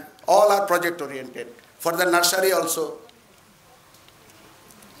 and all are project oriented. For the nursery also.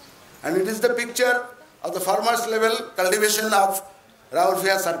 And it is the picture of the farmers level cultivation of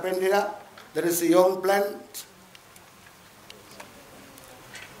Raulfia serpentina. There is a young plant.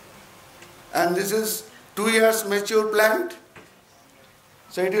 And this is 2 years mature plant.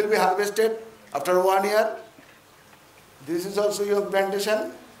 So it will be harvested after 1 year. This is also young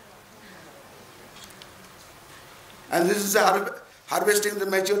plantation. And this is a harvesting the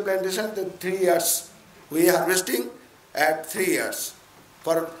mature plantation, the 3 years. We are harvesting at 3 years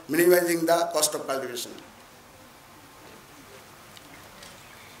for minimizing the cost of cultivation.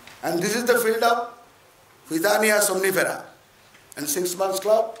 And this is the field of Withania somnifera and 6 months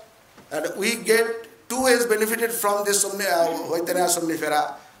crop. And we get 2 ways benefited from this Withania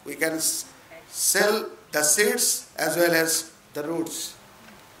somnifera. We can sell the seeds as well as the roots.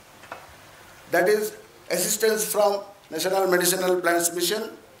 That is assistance from National Medicinal Plants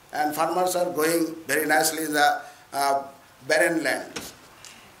Mission, and farmers are going very nicely in the barren land.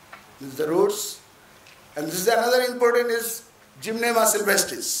 This is the roots. And this is another important is Gymnema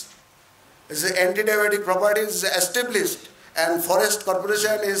sylvestris. Its antidiabetic properties established, and Forest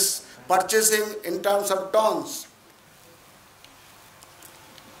Corporation is purchasing in terms of tons.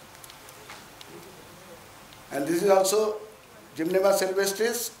 And this is also Gymnema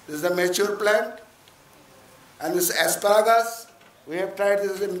sylvestris. This is the mature plant. And this asparagus, we have tried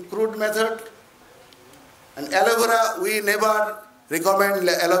this in crude method. And aloe vera, we never recommend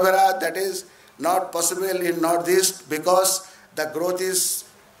aloe vera. That is not possible in Northeast because the growth is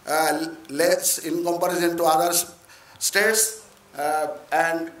less in comparison to other states,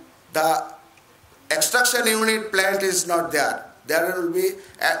 and the extraction unit plant is not there. There will be,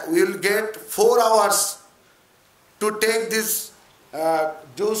 we will get 4 hours to take this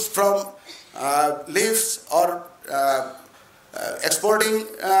juice from leaves or exporting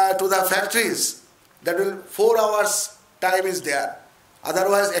to the factories. That will 4 hours time is there.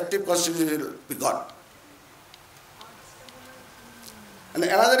 Otherwise, active constitution will be gone. And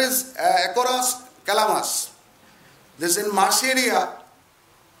another is Aromatic calamus. This in marsh area,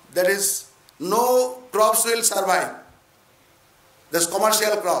 there is no crops will survive. There's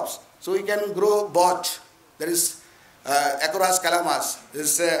commercial crops. So we can grow botch. There is Aromatic calamus.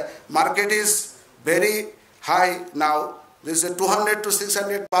 This market is very high now. This is 200 to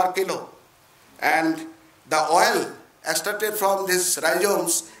 600 per kilo. And the oil extracted from these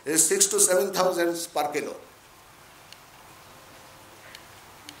rhizomes is 6 to 7,000 per kilo.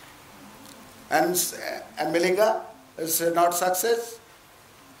 And Ambelica is not success.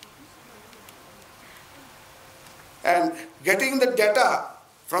 And getting the data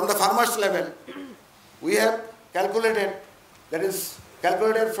from the farmers level, we have calculated, that is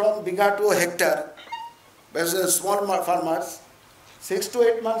calculated from bigha to hectare. As small farmers, 6 to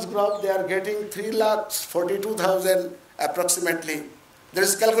 8 months crop, they are getting 3,42,000 approximately. There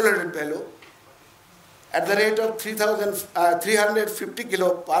is calculated value at the rate of 350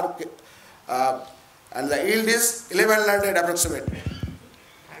 kilo per and the yield is 1,100 approximately.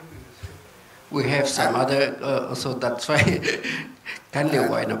 We have some other, so that's why kindly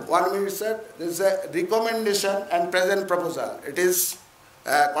wind up. 1 minute, sir. This is a recommendation and present proposal. It is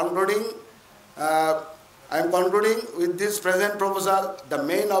concluding. I am concluding with this present proposal. The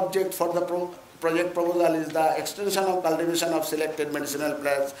main object for the project proposal is the extension of cultivation of selected medicinal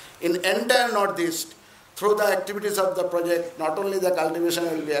plants in entire Northeast. Through the activities of the project, not only the cultivation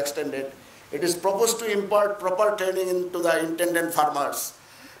will be extended, it is proposed to impart proper training into the intended farmers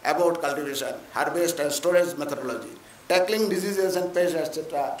about cultivation, harvest and storage methodology, tackling diseases and pests,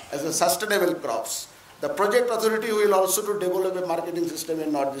 etc. as a sustainable crops. The project authority will also to develop a marketing system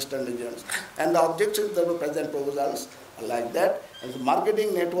in northeastern regions. And the objectives of the present proposals are like that. And the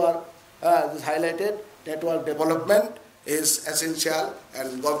marketing network is highlighted. Network development is essential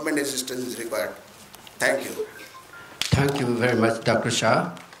and government assistance is required. Thank you. Thank you very much, Dr.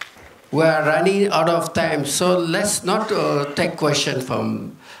 Shah. We are running out of time, so let's not take question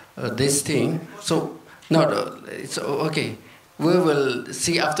from this thing. So, no, it's okay. We will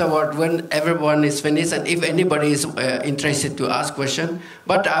see afterward when everyone is finished and if anybody is interested to ask question.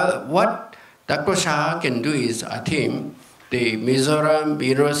 But what Dr. Shah can do is, I think, the Mizoram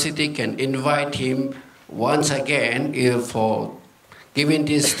University can invite him once again for giving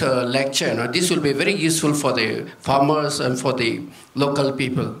this lecture. Now, this will be very useful for the farmers and for the local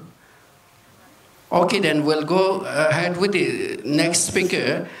people. Okay, then we'll go ahead with the next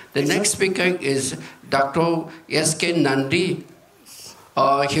speaker. The next speaker is Dr. S.K. Nandi.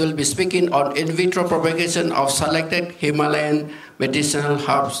 He will be speaking on in vitro propagation of selected Himalayan medicinal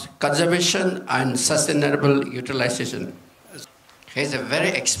herbs, conservation and sustainable utilization. He's a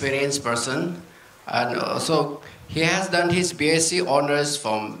very experienced person, and also he has done his BSc honors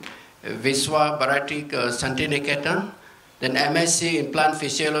from Viswa Bharati Santiniketan, then MSc in plant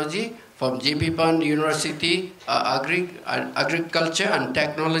physiology from G.P. Pant University, Agriculture and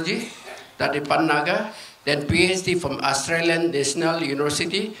Technology, that is Pannaga. Then PhD from Australian National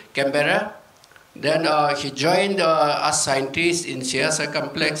University, Canberra. Then he joined as scientist in Siasa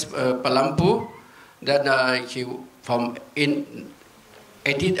Complex, Palampu. Then he from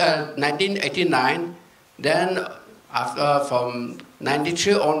 1989. Then after from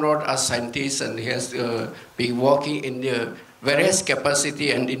 93 onward as scientist, and he has been working in the various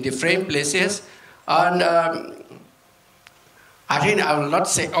capacity and in different places. And I think I will not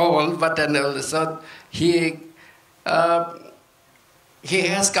say all, but then also he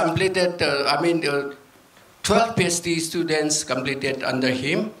has completed, 12 PhD students completed under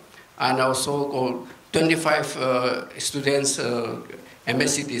him, and also 25 students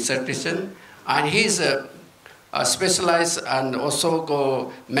MSc dissertation. And he's specialized and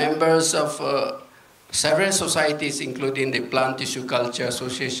also members of several societies, including the Plant Tissue Culture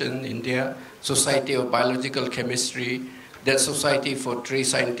Association India, Society of Biological Chemistry, the Society for Tree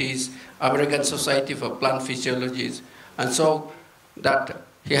Scientists, American Society for Plant Physiologists, and so that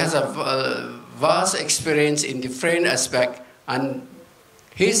he has a vast experience in different aspects. And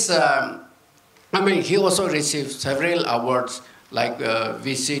his, he also received several awards like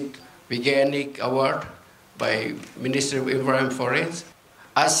Visit Veganic Award by Ministry of Environment and Forest,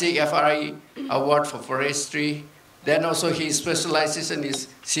 ICFRI Award for Forestry. Then also he specializes in his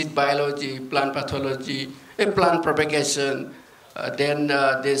seed biology, plant pathology, plant propagation, then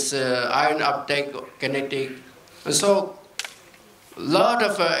this ion uptake kinetic. And so lot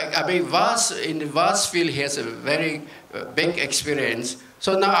of, in the vast field he has a very big experience.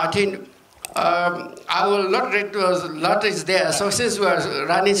 So now I think I will not read, a lot is there. So since we are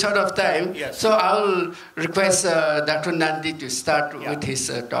running short of time, yes. So I will request Dr. Nandi to start with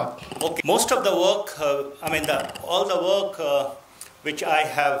his talk. Okay. Most of the work, all the work which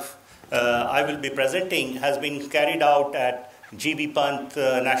I will be presenting has been carried out at G.B. Pant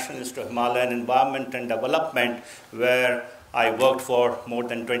National Institute of Himalayan Environment and Development, where I worked for more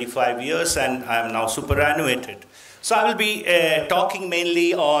than 25 years and I am now superannuated. So I will be talking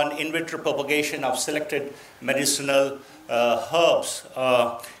mainly on in vitro propagation of selected medicinal herbs,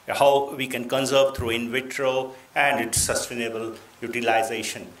 how we can conserve through in vitro and its sustainable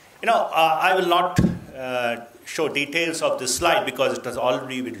utilization. I will not show details of this slide because it has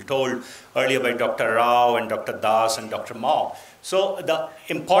already been told earlier by Dr. Rao and Dr. Das and Dr. Mao. So the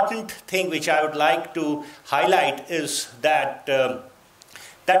important thing which I would like to highlight is that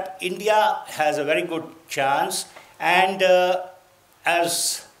that India has a very good chance, and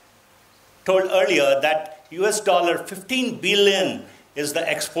as told earlier, that $15 billion is the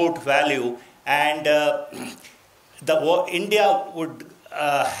export value, and India would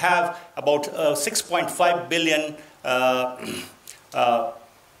have about 6.5 billion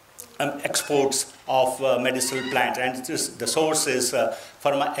exports of medicinal plants, and the source is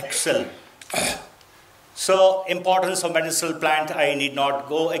Pharma Excel. So importance of medicinal plant, I need not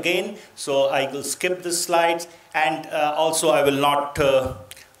go again, so I will skip this slide, and also I will not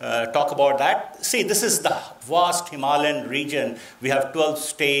talk about that. See, this is the vast Himalayan region. We have 12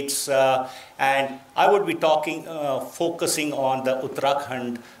 states, and I would be focusing on the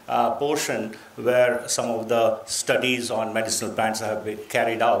Uttarakhand portion, where some of the studies on medicinal plants have been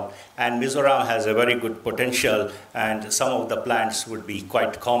carried out. And Mizoram has a very good potential, and some of the plants would be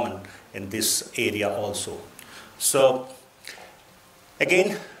quite common in this area also. So,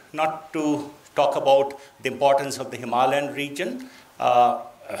 again, not to talk about the importance of the Himalayan region,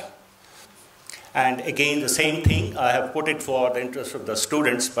 and again, the same thing, I have put it for the interest of the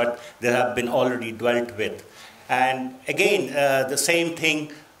students, but they have been already dwelt with. And again, the same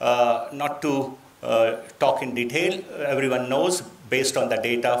thing, not to talk in detail, everyone knows, based on the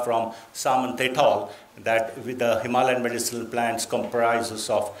data from Samant et al., that with the Himalayan medicinal plants comprises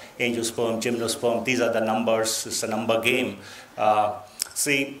of angiosperm, gymnosperm, these are the numbers, it's a number game.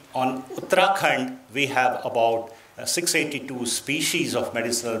 See, on Uttarakhand, we have about 682 species of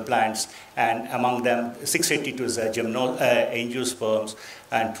medicinal plants, and among them 682 is angiosperms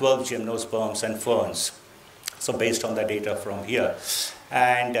and 12 gymnosperms and ferns. So based on the data from here.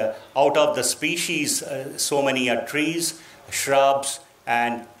 And out of the species, so many are trees, shrubs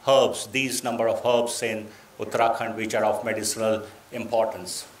and herbs. These number of herbs in Uttarakhand which are of medicinal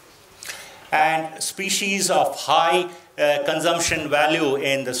importance. And species of high consumption value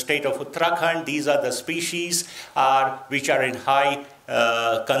in the state of Uttarakhand, these are the species which are in high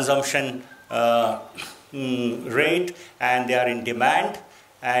consumption rate, and they are in demand.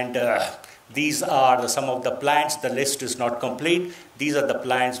 And these are some of the plants. The list is not complete. These are the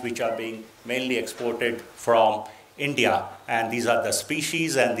plants which are being mainly exported from India, and these are the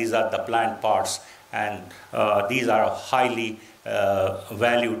species and these are the plant parts, and these are highly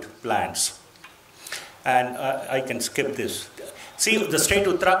valued plants. And I can skip this. See, the state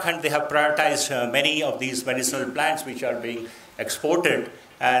Uttarakhand, they have prioritized many of these medicinal plants which are being exported,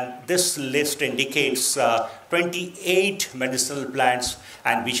 And this list indicates 28 medicinal plants,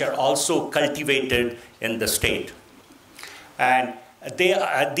 and which are also cultivated in the state. And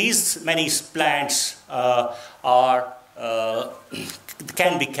these many plants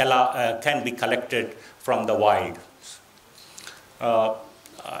can be collected from the wild.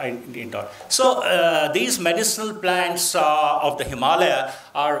 So these medicinal plants of the Himalaya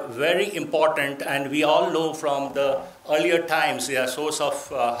are very important, and we all know from the earlier times they are a source of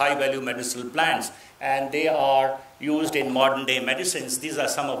high-value medicinal plants, and they are used in modern-day medicines. These are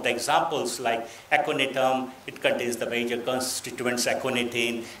some of the examples, like aconitum. It contains the major constituents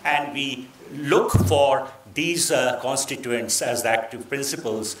aconitin, and we look for these constituents as the active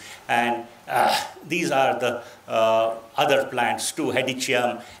principles. And these are the other plants too: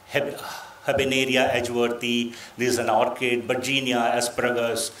 Hedychium, Habenaria edgeworthii. This is an orchid, Virginia,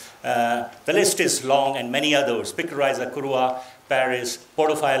 asparagus. The list is long, and many others: Picoriza curua, Paris,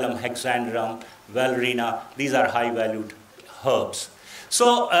 Podophyllum hexandrum, Valerina. These are high-valued herbs.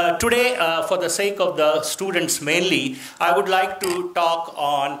 So today, for the sake of the students mainly, I would like to talk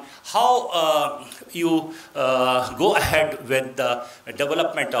on how you go ahead with the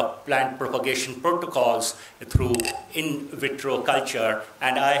development of plant propagation protocols through in vitro culture.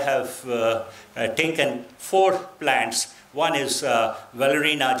 And I have taken 4 plants. One is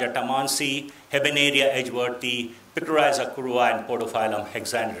Valerina jatamansi, Habenaria edgeworthii, Picoriza curua, and Podophyllum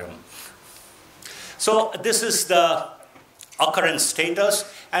hexandrum. So this is the occurrence status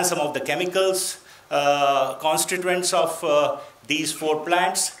and some of the chemicals constituents of these 4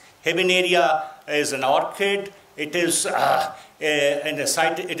 plants. Habenaria is an orchid. It is in the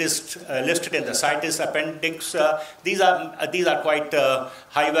site. It is listed in the CITES appendix. These are quite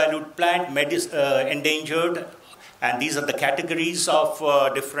high-valued plant, endangered, and these are the categories of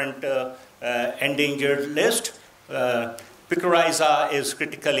different endangered list. Picoriza is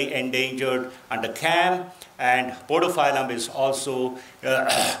critically endangered under CAM, and Podophyllum is also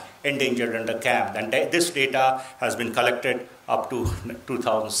endangered under CAM. And this data has been collected up to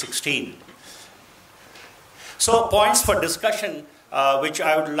 2016. So points for discussion, which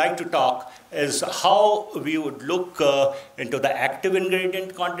I would like to talk, is how we would look into the active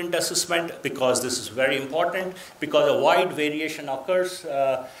ingredient content assessment, because this is very important, because a wide variation occurs.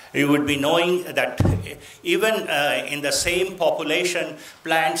 You would be knowing that even in the same population,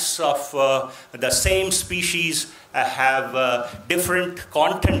 plants of the same species have different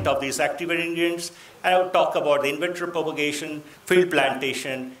content of these active ingredients. I will talk about the in vitro propagation, field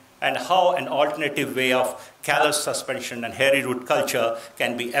plantation, and how an alternative way of callus suspension and hairy root culture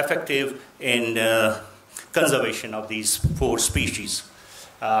can be effective in conservation of these 4 species.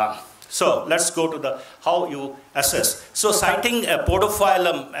 So let's go to the how you assess. So citing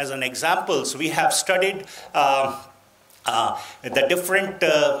Podophyllum as an example, so we have studied the different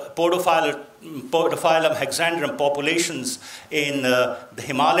Podophyllum hexandrum populations in the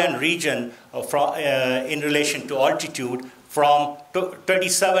Himalayan region in relation to altitude, from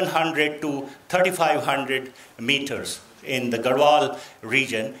 2,700 to 3,500 meters in the Garhwal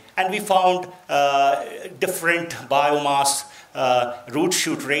region. And we found different biomass, root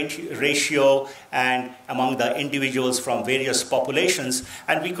shoot ratio, and among the individuals from various populations.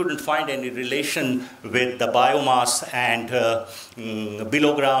 And we couldn't find any relation with the biomass and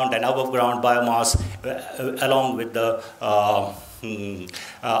below ground and above ground biomass along with the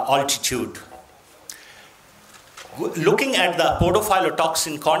altitude. Looking at the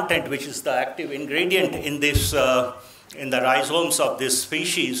podophyllatoxin content, which is the active ingredient in this in the rhizomes of this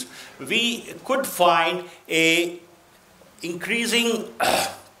species, we could find a increasing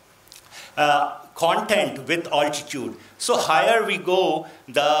content with altitude. So higher we go,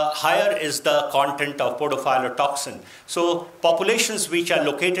 the higher is the content of podophyllatoxin. So populations which are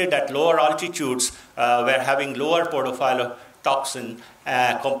located at lower altitudes were having lower podophyllatoxin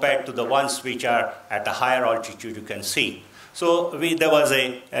compared to the ones which are at a higher altitude, you can see. So there was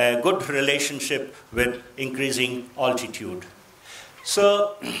a good relationship with increasing altitude.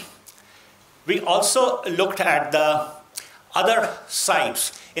 So we also looked at the other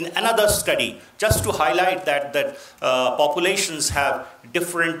sites in another study, just to highlight that populations have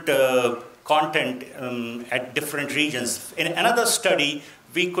different content at different regions. In another study,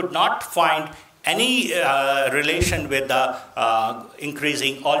 we could not find any relation with the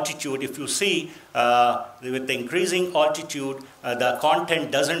increasing altitude. If you see, with the increasing altitude, the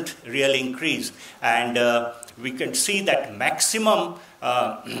content doesn't really increase. And we can see that maximum,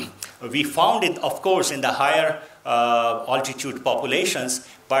 we found it, of course, in the higher altitude populations,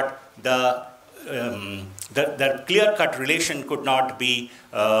 but the the clear-cut relation could not be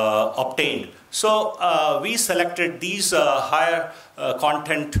obtained. So we selected these higher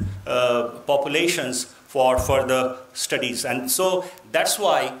content populations for further studies. And so that's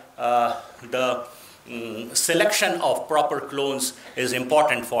why the selection of proper clones is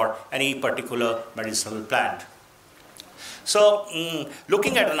important for any particular medicinal plant. So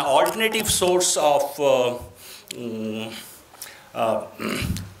looking at an alternative source of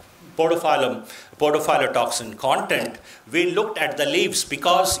podophylotoxin content, we looked at the leaves,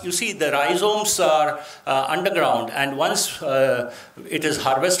 because you see the rhizomes are underground, and once it is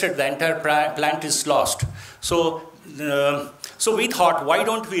harvested, the entire plant is lost. So we thought, why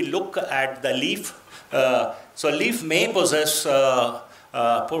don't we look at the leaf? So leaf may possess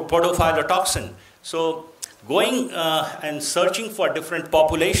podophylotoxin. So going and searching for different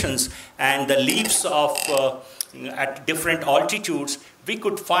populations and the leaves of at different altitudes, we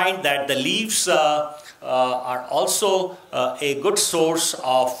could find that the leaves are also a good source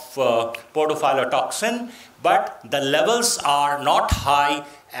of podophylotoxin, but the levels are not high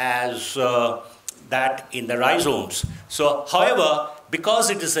as that in the rhizomes. So, however, because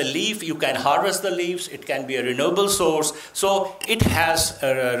it is a leaf, you can harvest the leaves, it can be a renewable source, so it has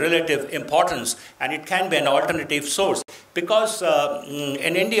a relative importance, and it can be an alternative source. Because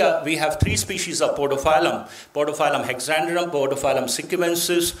in India, we have 3 species of podophyllum: Podophyllum hexandrum, Podophyllum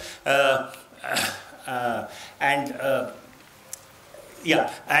sequensis, and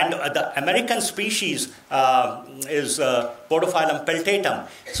the American species is Podophyllum peltatum.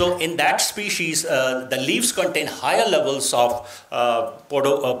 So in that species, the leaves contain higher levels of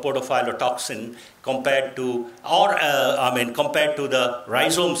podophylotoxin compared to, compared to the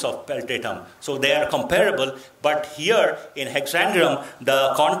rhizomes of peltatum. So they are comparable, but here in hexandrum,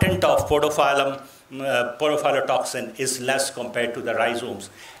 the content of podophylotoxin is less compared to the rhizomes.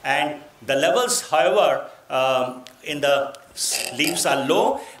 And the levels, however, in the leaves are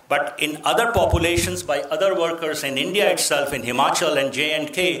low, but in other populations by other workers in India itself, in Himachal and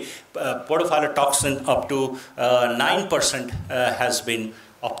J&K, podophylotoxin up to 9% has been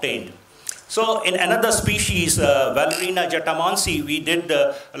obtained. So in another species, Valerina jatamansi, we did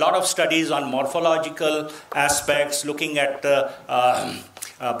a lot of studies on morphological aspects, looking at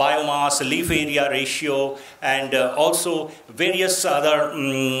biomass, leaf area ratio, and also various other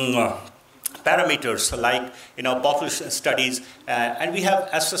parameters like population studies, and we have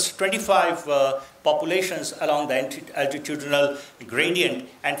assessed 25 populations along the altitudinal gradient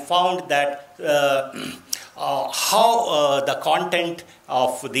and found that how the content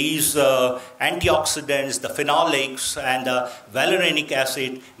of these antioxidants, the phenolics and the valerianic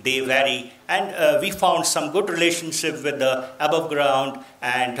acid, they vary, and we found some good relationship with the above ground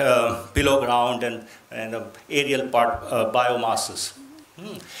and below ground and aerial part biomasses.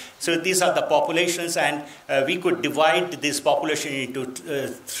 So these are the populations, and we could divide this population into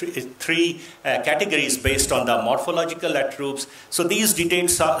three categories based on the morphological attributes. So these detailed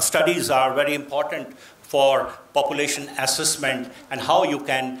studies are very important for population assessment and how you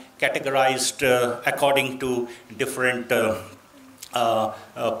can categorize according to different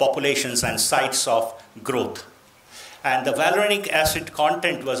populations and sites of growth. And the valerianic acid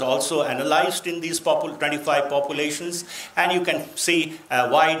content was also analyzed in these 25 populations, and you can see a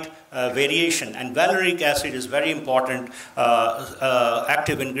wide variation. And valerianic acid is very important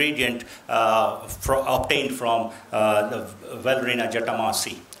active ingredient obtained from the Valerina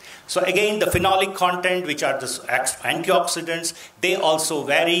jatamansi. So again, the phenolic content, which are the antioxidants, they also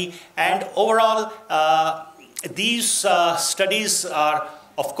vary. And overall, these studies are,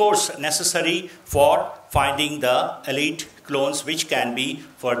 of course, necessary for finding the elite clones which can be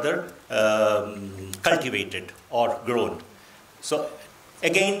further cultivated or grown. So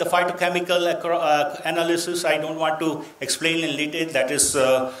again, the phytochemical analysis, I don't want to explain in detail. That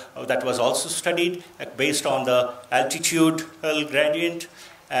was also studied based on the altitudinal gradient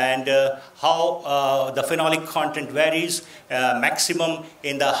and how the phenolic content varies, maximum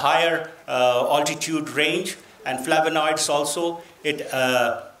in the higher altitude range, and flavonoids also. It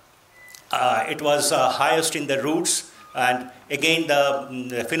was highest in the roots, and again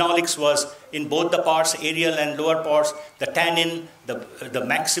the phenolics was in both the parts, aerial and lower parts. The tannin, the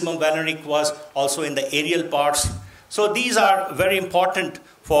maximum valerianic was also in the aerial parts. So these are very important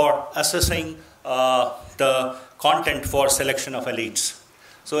for assessing the content for selection of elites.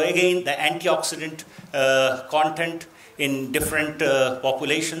 So again, the antioxidant content in different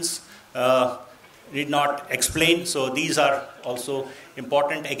populations did not explain, so these are also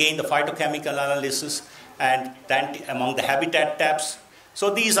important. Again, the phytochemical analysis and among the habitat types. So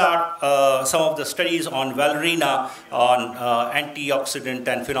these are some of the studies on Valerina on antioxidant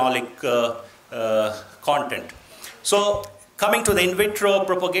and phenolic content. So coming to the in vitro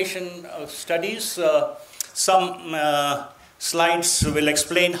propagation studies, some slides will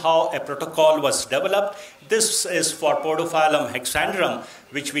explain how a protocol was developed. This is for Podophyllum hexandrum,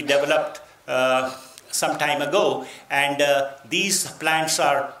 which we developed some time ago, and these plants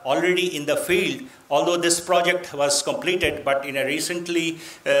are already in the field. Although this project was completed, but in a recently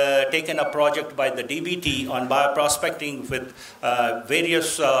taken a project by the DBT on bioprospecting with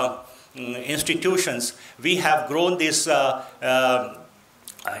various institutions, we have grown these in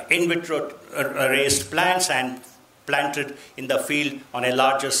vitro raised plants and planted in the field on a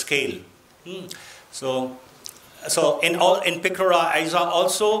larger scale. So in Picroiza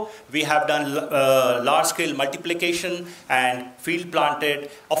also, we have done large-scale multiplication and field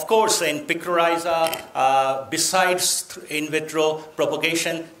planted. Of course, in Picroiza, besides in vitro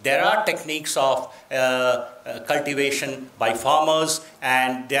propagation, there are techniques of cultivation by farmers,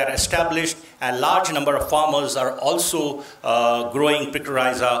 and they are established. A large number of farmers are also growing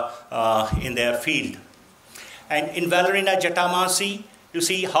Picroiza in their field. And in Valerina jatamasi, you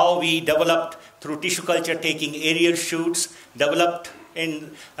see how we developed through tissue culture, taking aerial shoots, developed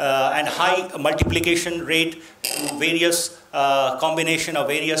in and high multiplication rate through various combination of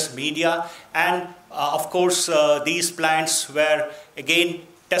various media. And of course, these plants were again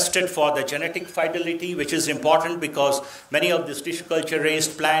tested for the genetic fidelity, which is important because many of these tissue culture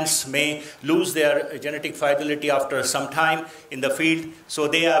raised plants may lose their genetic fidelity after some time in the field. So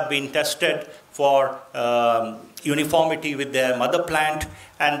they have been tested for uniformity with their mother plant,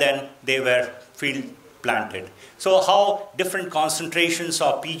 and then they were field planted. So how different concentrations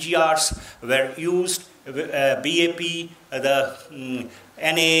of PGRs were used, BAP, the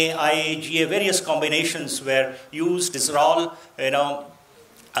NA, IA, GA, various combinations were used. These are all,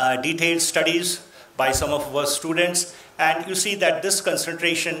 detailed studies by some of our students. And you see that this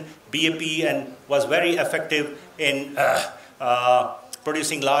concentration, BAP, and was very effective in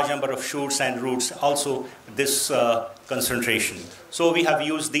producing large number of shoots and roots, also this concentration. So we have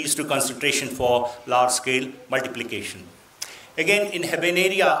used these two concentration for large-scale multiplication. Again, in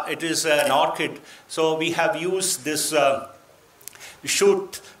Habenaria, it is an orchid, so we have used this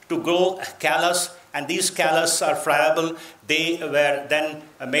shoot to grow callus, and these callus are friable. They were then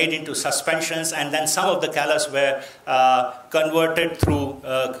made into suspensions, and then some of the callus were converted through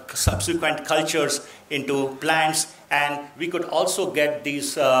subsequent cultures into plants. And we could also get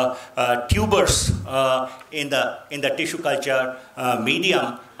these tubers in the tissue culture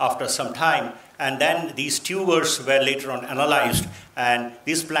medium after some time. And then these tubers were later on analyzed, and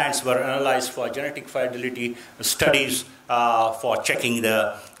these plants were analyzed for genetic fidelity studies for checking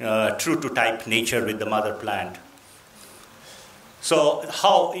the true to type nature with the mother plant. So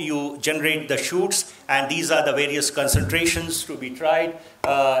how you generate the shoots, and these are the various concentrations to be tried.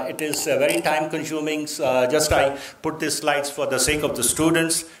 It is very time consuming. Just I put these slides for the sake of the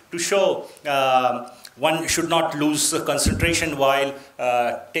students to show one should not lose concentration while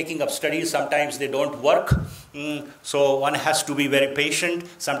taking up studies. Sometimes they don't work. So one has to be very patient.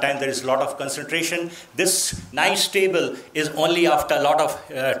 Sometimes there is a lot of concentration. This nice table is only after a lot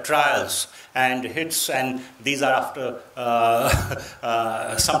of trials and hits, and these are after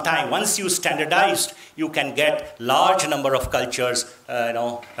some time. Once you standardized, you can get large number of cultures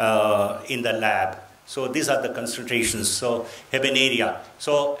in the lab. So these are the concentrations. So Habenaria.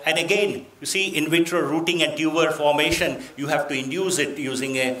 So, and again, you see in vitro rooting and tuber formation, you have to induce it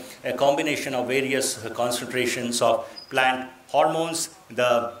using a combination of various concentrations of plant hormones.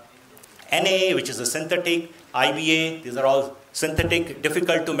 The NA, which is a synthetic, IBA, these are all synthetic,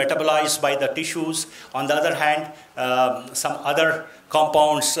 difficult to metabolize by the tissues. On the other hand, some other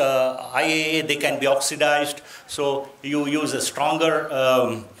compounds, IAA, they can be oxidized. So you use a stronger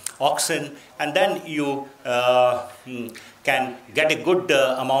auxin, and then you can get a good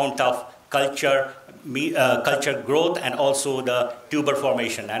amount of culture growth, and also the tuber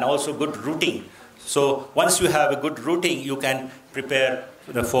formation, and also good rooting. So once you have a good rooting, you can prepare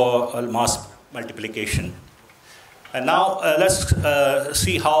for mass multiplication. And now let's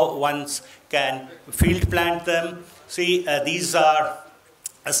see how one can field plant them. See, these are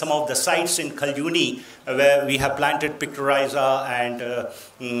some of the sites in Kalyuni where we have planted Picroiza and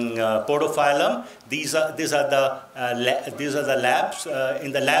Podophyllum. These are the labs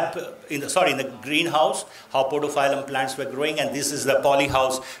in the greenhouse how Podophyllum plants were growing, and this is the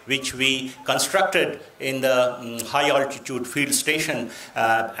polyhouse which we constructed in the high altitude field station,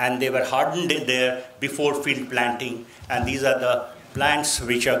 and they were hardened in there before field planting, and these are the plants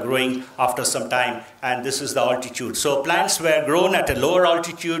which are growing after some time, and this is the altitude. So plants were grown at a lower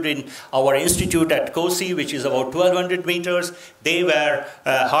altitude in our institute at Kosi, which is about 1200 meters. They were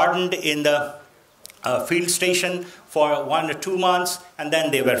hardened in the field station for 1 or 2 months, and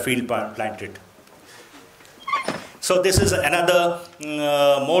then they were field planted. So this is another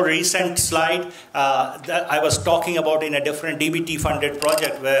more recent slide that I was talking about in a different DBT-funded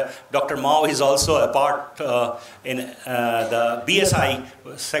project where Dr. Mao is also a part in the BSI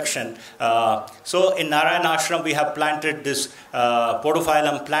section. So in Narayan Ashram, we have planted this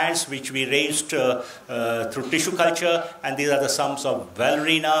podophyllum plants which we raised through tissue culture, and these are the sums of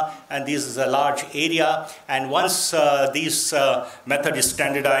Valerina, and this is a large area. And once this method is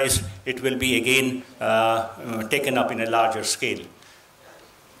standardized, it will be again taken up in a larger scale.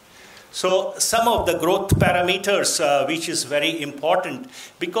 So some of the growth parameters which is very important,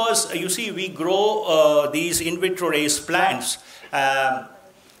 because you see we grow these in vitro raised plants.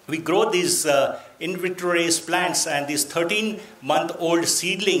 We grow these in vitro raised plants, and these 13-month-old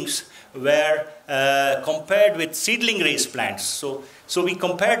seedlings were compared with seedling raised plants. So we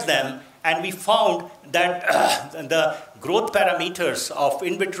compared them, and we found that the growth parameters of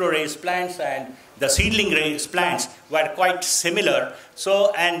in vitro raised plants and the seedling raised plants were quite similar.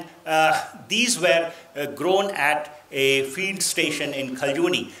 So, and these were grown at a field station in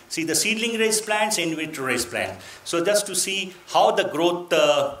Kaljuni. See the seedling raised plants, in vitro raised plants. So just to see how the growth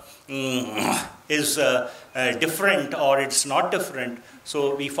is different or it's not different.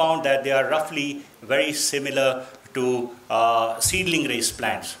 So we found that they are roughly very similar to seedling raised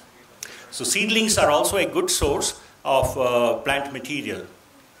plants. So seedlings are also a good source of plant material.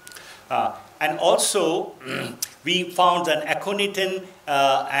 And also, we found an aconitin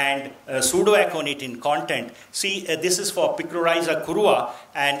and pseudoaconitin content. See, this is for Picrorhiza curua,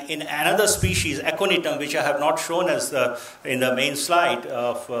 and in another species, aconitum, which I have not shown as in the main slide,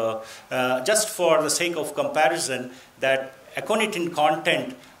 of just for the sake of comparison, that aconitin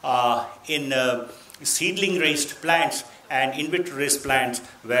content in seedling raised plants and in vitro raised plants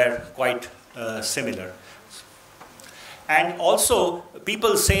were quite similar. And also,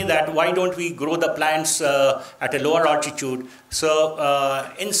 people say that why don't we grow the plants at a lower altitude? So,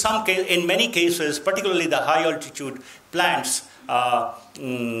 in many cases, particularly the high altitude plants,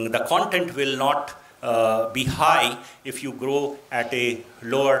 the content will not be high if you grow at a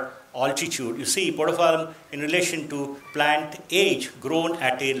lower altitude. You see, podophyllum in relation to plant age grown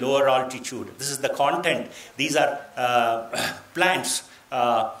at a lower altitude. This is the content. These are plants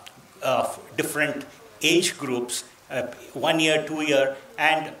of different age groups. 1 year, 2 year,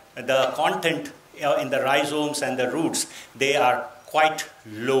 and the content in the rhizomes and the roots, they are quite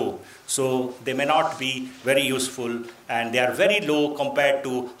low. So they may not be very useful, and they are very low compared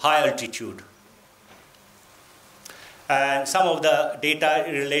to high altitude. And some of the data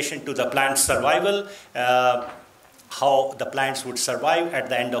in relation to the plant survival, how the plants would survive at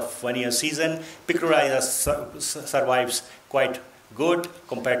the end of 1 year season. Picrorhiza survives quite good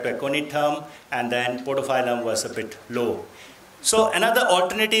compared to aconitum, and then podophyllum was a bit low. So another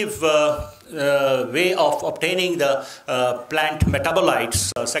alternative way of obtaining the plant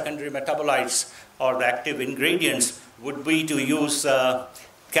metabolites, secondary metabolites, or the active ingredients would be to use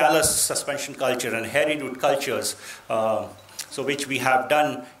callus suspension culture and hairy root cultures, so which we have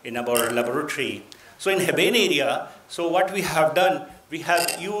done in our laboratory. So in Hebane area, so what we have done, we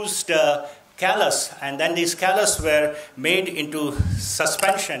have used callus, and then these callus were made into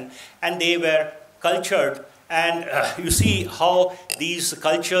suspension, and they were cultured. And you see how these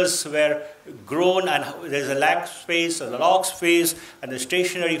cultures were grown, and there's a lax phase, a log phase, and a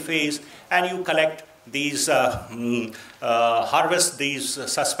stationary phase, and you collect these, harvest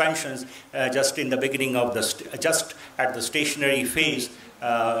these suspensions just in the beginning of just at the stationary phase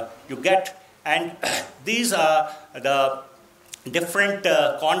you get. And these are the different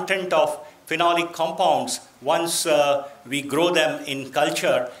content of phenolic compounds once we grow them in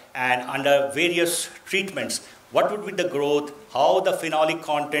culture and under various treatments. What would be the growth, how the phenolic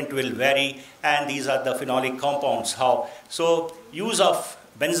content will vary, and these are the phenolic compounds. How? So use of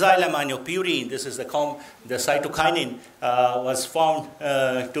benzylamminopurine, this is the cytokinin, was found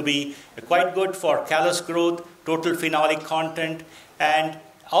to be quite good for callus growth, total phenolic content, and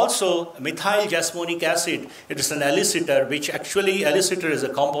also methyl jasmonic acid. It is an elicitor, which actually elicitor is a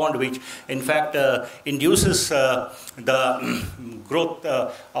compound which in fact induces the growth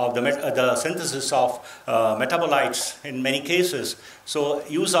of the synthesis of metabolites in many cases. So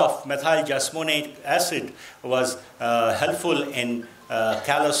use of methyl jasmonic acid was helpful in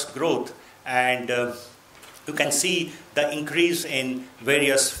callus growth, and you can see the increase in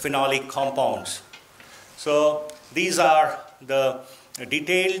various phenolic compounds. So these are the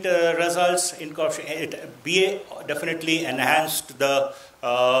detailed results. BA definitely enhanced the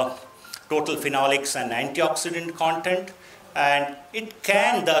total phenolics and antioxidant content, and it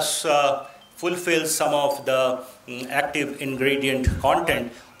can thus fulfill some of the active ingredient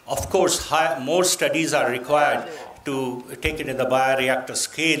content. Of course, more studies are required to take it in the bioreactor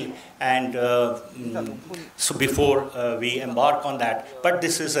scale, and so before we embark on that. But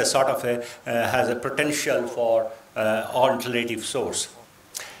this is a sort of has a potential for alternative source.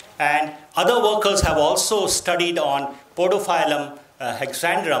 And other workers have also studied on Podophyllum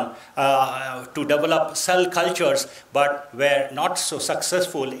hexandrum to develop cell cultures, but were not so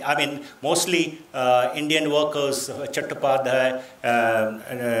successful. I mean, mostly Indian workers, Chattopadhyay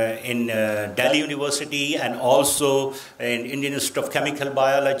in Delhi University, and also in Indian Institute of Chemical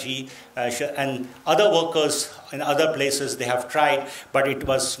Biology, and other workers in other places, they have tried, but it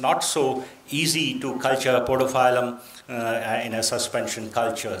was not so easy to culture Podophyllum in a suspension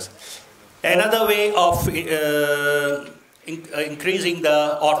cultures. Another way of increasing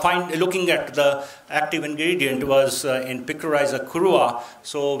looking at the active ingredient was in Picrorhiza crua.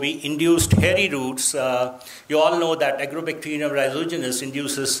 So we induced hairy roots. You all know that Agrobacterium rhizogenus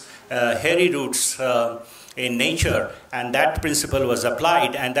induces hairy roots in nature, and that principle was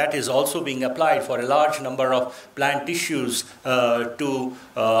applied, and that is also being applied for a large number of plant tissues to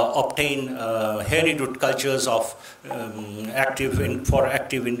obtain hairy root cultures of active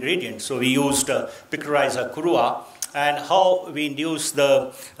ingredients. So we used Picrorhiza crua, and how we induce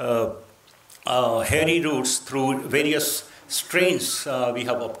the hairy roots through various strains we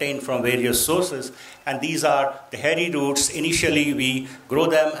have obtained from various sources. And these are the hairy roots. Initially we grow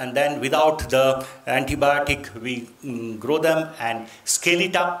them, and then without the antibiotic we grow them and scale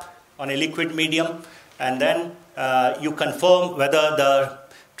it up on a liquid medium, and then you confirm whether the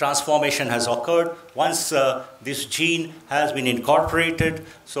transformation has occurred. Once this gene has been incorporated,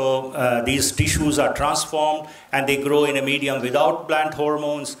 so these tissues are transformed and they grow in a medium without plant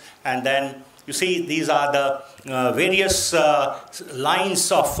hormones. And then you see these are the various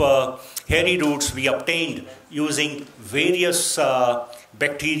lines of hairy roots we obtained using various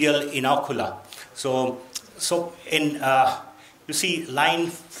bacterial inocula. So in you see line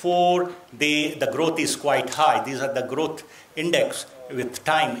 4, the growth is quite high. These are the growth index. With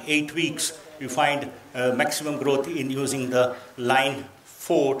time, 8 weeks, you find maximum growth in using the line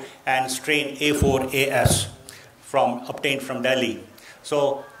 4 and strain A4AS obtained from Delhi.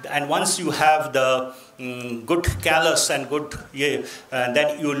 So, and once you have the good callus and good,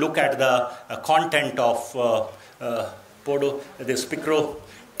 then you look at the content of this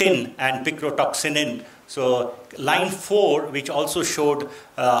picrotin and picrotoxinin. So line 4, which also showed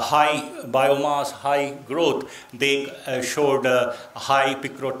high biomass, high growth, they showed high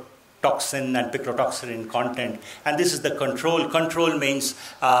picrotoxin and picrotoxin content. And this is the control. Control means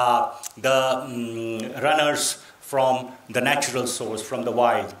the runners from the natural source, from the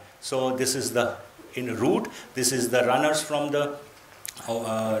wild. So this is the in root. This is the runners from the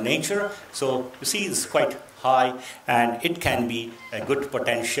nature. So you see it's quite high, and it can be a good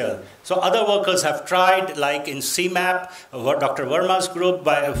potential. So other workers have tried, like in CMAP, Dr. Verma's group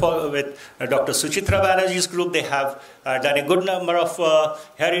with Dr. Suchitra Banerjee's group, they have done a good number of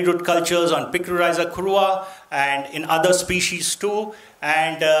hairy root cultures on Picrorhiza crua and in other species too.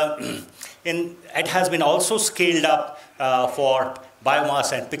 And it has been also scaled up for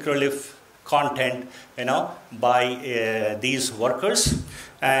biomass and picrolymph content, by these workers.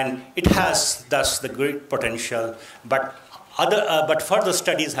 And it has thus the great potential, but further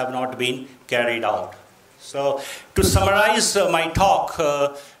studies have not been carried out. So to summarize my talk,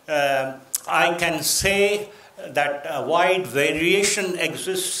 I can say that a wide variation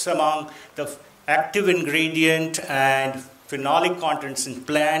exists among the active ingredient and phenolic contents in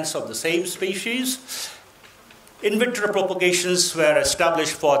plants of the same species. In vitro propagations were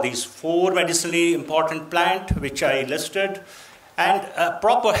established for these 4 medicinally important plants, which I listed. And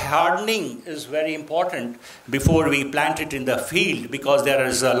proper hardening is very important before we plant it in the field, because there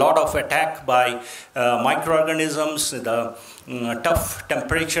is a lot of attack by microorganisms, the tough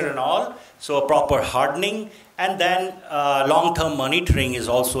temperature and all. So proper hardening, and then long-term monitoring is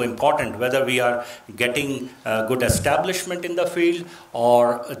also important, whether we are getting good establishment in the field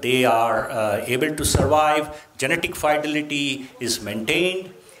or they are able to survive, genetic fidelity is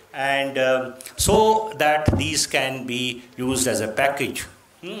maintained, and so that these can be used as a package.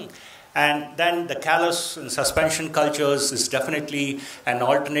 And then the callus and suspension cultures is definitely an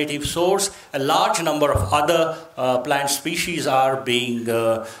alternative source. A large number of other plant species are being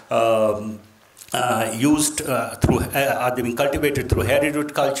used are being cultivated through hairy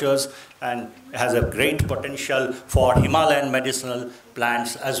root cultures, and has a great potential for Himalayan medicinal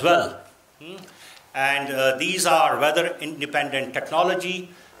plants as well. And these are weather independent technology,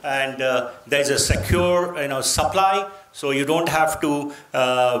 and there is a secure supply so you don't have to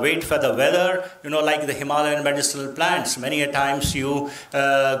wait for the weather. Like the Himalayan medicinal plants, many a times you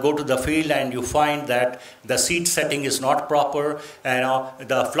go to the field and you find that the seed setting is not proper,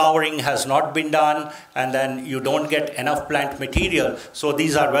 the flowering has not been done, and then you don't get enough plant material. So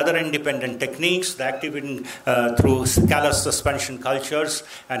these are weather independent techniques, the activating through callus suspension cultures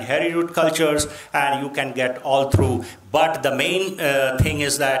and hairy root cultures, and you can get all through. But the main thing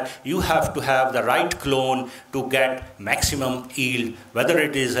is that you have to have the right clone to get maximum yield, whether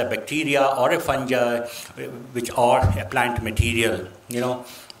it is a bacteria or a fungi, or a plant material,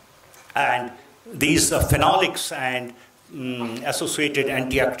 And these phenolics and associated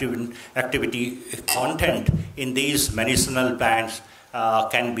anti-activity content in these medicinal plants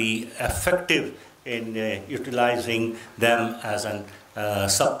can be effective in utilizing them as an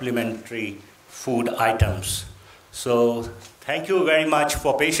supplementary food items. So thank you very much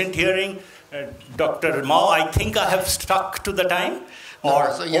for patient hearing. Dr. Mao, I think I have stuck to the time, or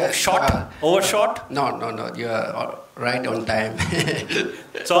overshot? No, you are right on time.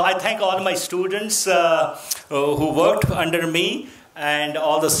 So I thank all my students who worked under me, and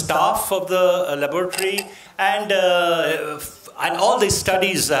all the staff of the laboratory, and all these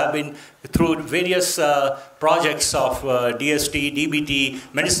studies have been through various projects of DST, DBT,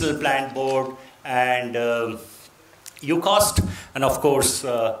 Medicinal Plant Board, and UCOST, and of course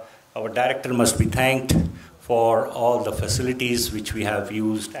our director must be thanked for all the facilities which we have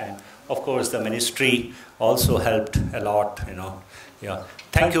used, and of course the ministry also helped a lot.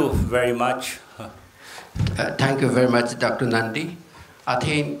 Thank you very much. Thank you very much, Dr. Nandi. I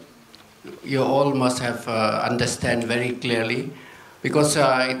think you all must have understand very clearly, because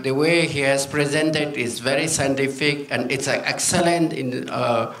the way he has presented is very scientific, and it's an excellent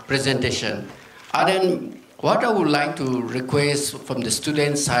presentation. And then what I would like to request from the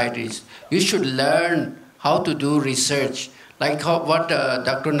student side is you should learn how to do research, like what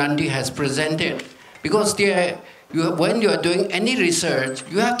Dr. Nandi has presented. Because when you are doing any research,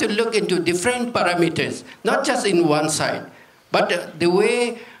 you have to look into different parameters, not just in one side. But the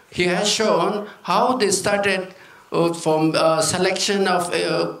way he has shown how they started from selection of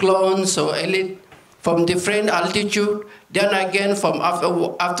clones or elite from different altitude, then again from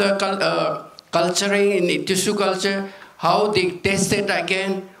after culturing in tissue culture, how they tested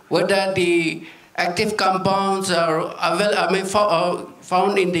again, whether the active compounds are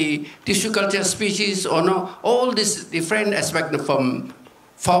found in the tissue culture species or no. All these different aspects from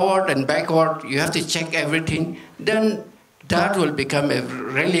forward and backward, you have to check everything. Then that will become a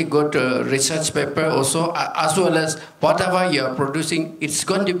really good research paper also, as well as whatever you are producing, it's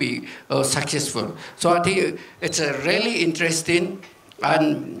going to be successful. So I think it's a really interesting,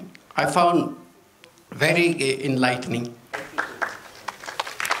 and I found very enlightening.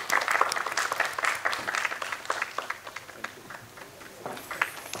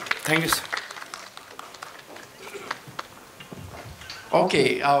 Thank you, sir.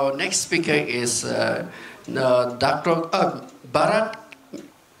 Okay, our next speaker is Dr. Bharat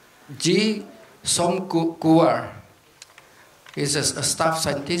G. Somkuwar. He's a staff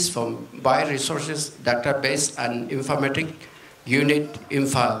scientist from Bioresources Database and Informatic Unit,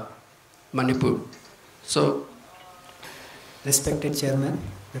 Imphal, Manipur. So, respected chairman,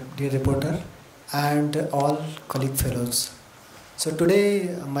 dear reporter, and all colleague fellows. So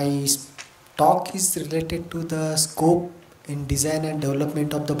today my talk is related to the scope in design and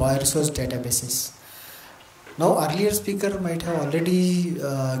development of the bioresource databases. Now earlier speaker might have already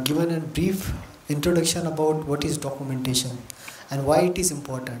given a brief introduction about what is documentation and why it is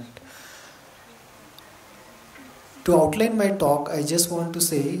important. To outline my talk, I just want to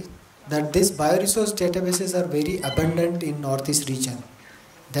say that these bioresource databases are very abundant in Northeast region.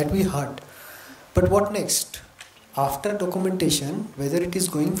 That we heard. But what next? After documentation, whether it is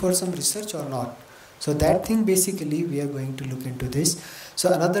going for some research or not. So that thing basically we are going to look into this.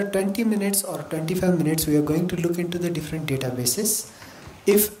 So another 20 minutes or 25 minutes we are going to look into the different databases.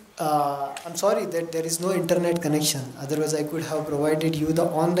 If I'm sorry that there is no internet connection, otherwise I could have provided you the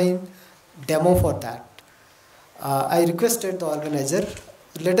online demo for that. I requested the organizer,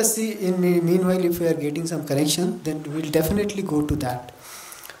 let us see in meanwhile if we are getting some connection, then we will definitely go to that.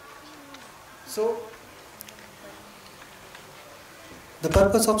 So the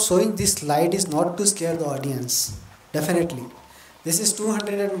purpose of showing this slide is not to scare the audience, definitely. This is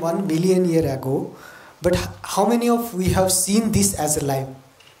 201 million years ago, but how many of we have seen this as alive?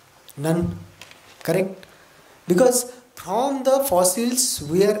 None, correct? Because from the fossils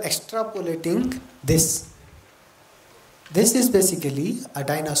we are extrapolating this. This is basically a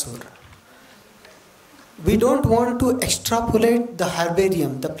dinosaur. We don't want to extrapolate the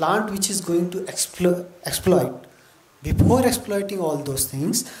herbarium, the plant which is going to exploit. Before exploiting all those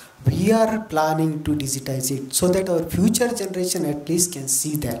things, we are planning to digitize it so that our future generation at least can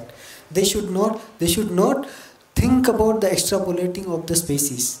see that. They should not think about the extrapolating of the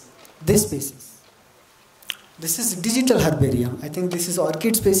species. This species. This is digital herbarium. I think this is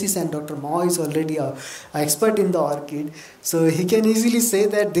orchid species, and Dr. Mao is already an expert in the orchid. So he can easily say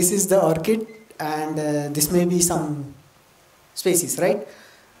that this is the orchid and this may be some species, right?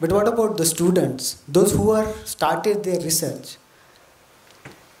 But what about the students, those who are started their research?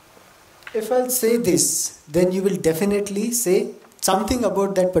 If I'll say this, then you will definitely say something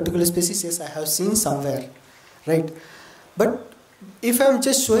about that particular species. Yes, I have seen somewhere, right? But if I'm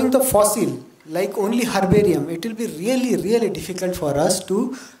just showing the fossil, like only herbarium, it will be really, really difficult for us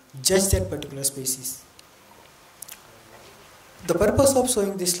to judge that particular species. The purpose of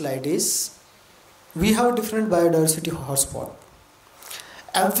showing this slide is, we have different biodiversity hotspot.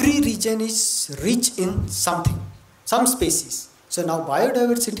 Every region is rich in something, some species. So now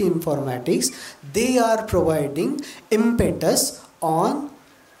biodiversity informatics, they are providing impetus on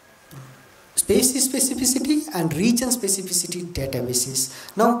species specificity and region specificity databases.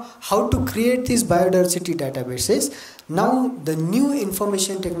 Now, how to create these biodiversity databases? Now, the new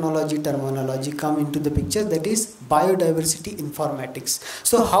information technology terminology come into the picture, that is biodiversity informatics.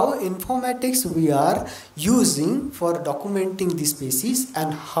 So, how informatics we are using for documenting the species,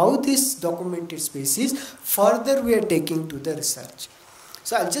 and how this documented species further we are taking to the research.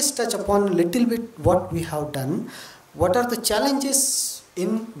 So, I'll just touch upon a little bit what we have done. What are the challenges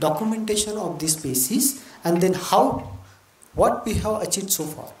in documentation of this species, and then what we have achieved so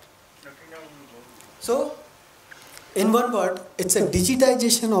far. So, in one word, it's a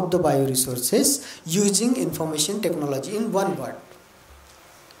digitization of the bioresources using information technology, in one word.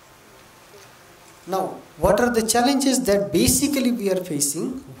 Now, what are the challenges that basically we are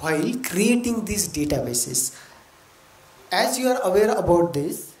facing while creating these databases? As you are aware about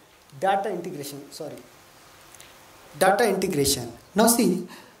this, data integration. Now see,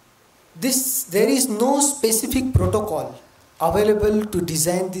 there is no specific protocol available to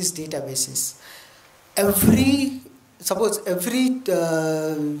design these databases. Suppose every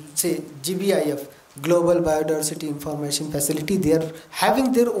say GBIF, Global Biodiversity Information Facility, they are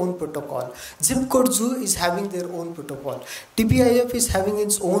having their own protocol. Zip Code Zoo is having their own protocol. TPIF is having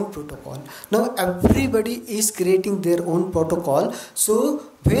its own protocol. Now everybody is creating their own protocol. So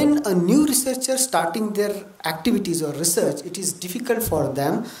when a new researcher starting their activities or research, it is difficult for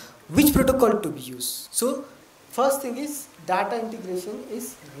them which protocol to be used. So first thing is, data integration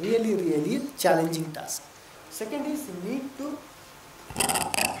is really, really a challenging task. Second is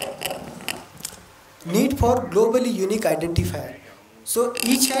need for globally unique identifier. So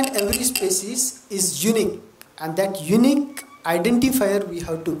each and every species is unique, and that unique identifier we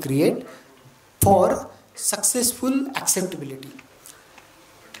have to create for successful acceptability.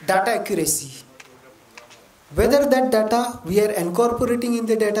 Data accuracy. Whether that data we are incorporating in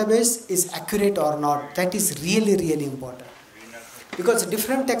the database is accurate or not, that is really, really important. Because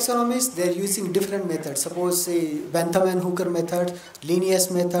different taxonomies, they are using different methods. Suppose say Bentham and Hooker method,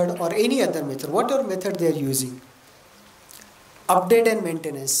 Linnaeus method, or any other method. Whatever method they are using. Update and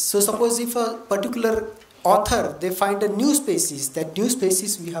maintenance. So suppose if a particular author, they find a new species, that new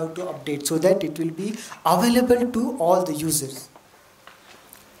species we have to update so that it will be available to all the users.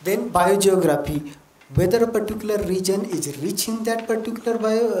 Then biogeography. Whether a particular region is rich in that particular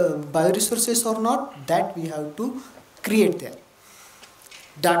bioresources or not, that we have to create there.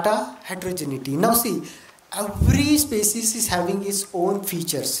 Data heterogeneity. Now see, every species is having its own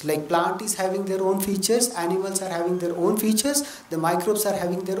features. Like plant is having their own features, animals are having their own features, the microbes are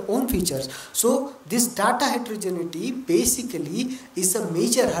having their own features. So this data heterogeneity basically is a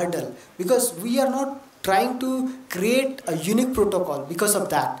major hurdle, because we are not trying to create a unique protocol because of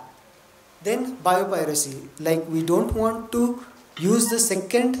that. Then biopiracy, like we don't want to use the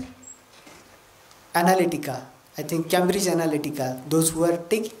second Analytica, I think Cambridge Analytica, those who are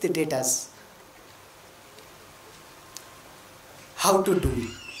taking the data. How to do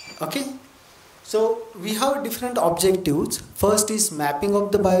it, okay? So we have different objectives. First is mapping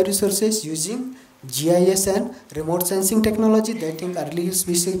of the bioresources using GIS and remote sensing technology. I think earlier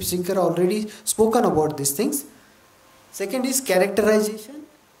speaker already spoken about these things. Second is characterization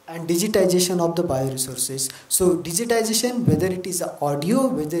and digitization of the bioresources. So digitization, whether it is a audio,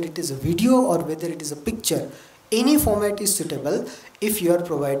 whether it is a video, or whether it is a picture, any format is suitable. if you are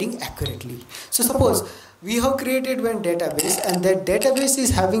providing accurately. So suppose we have created one database, and that database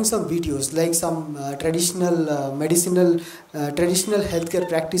is having some videos like some traditional medicinal traditional healthcare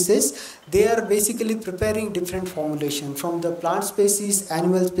practices. They are basically preparing different formulation from the plant species,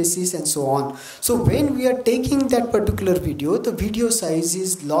 animal species, and so on. So when we are taking that particular video, the video size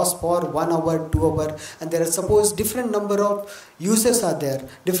is lost for 1 hour, 2 hour, and there are suppose different number of users are there,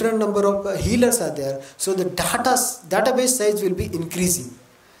 different number of healers are there. So the database size will be increasing.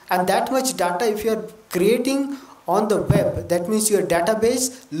 And that much data, if you are creating on the web, that means your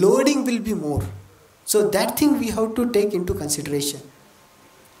database loading will be more. So that thing we have to take into consideration.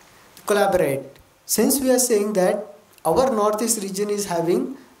 Collaborate. Since we are saying that our Northeast region is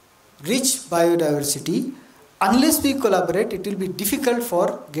having rich biodiversity, unless we collaborate, it will be difficult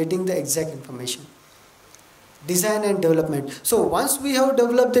for getting the exact information. Design and development. So once we have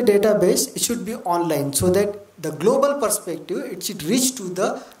developed the database, it should be online, so that the global perspective, it should reach to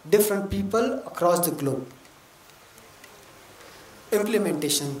the different people across the globe.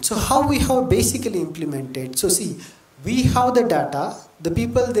 Implementation. So how we have basically implemented. So see, we have the data, the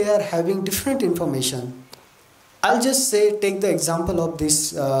people, they are having different information. I'll just say, take the example of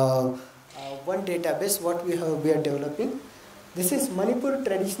this one database, what we are developing. This is Manipur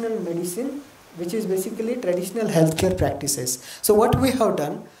traditional medicine, which is basically traditional healthcare practices. So what we have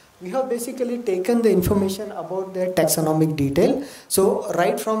done, we have basically taken the information about their taxonomic detail. So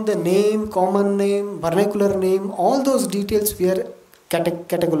right from the name, common name, vernacular name, all those details we are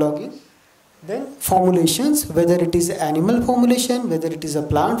cataloging. Then formulations, whether it is animal formulation, whether it is a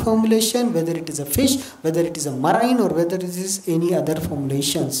plant formulation, whether it is a fish, whether it is a marine, or whether it is any other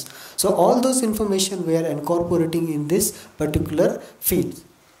formulations. So all those information we are incorporating in this particular field.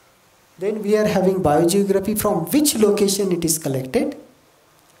 Then we are having biogeography, from which location it is collected.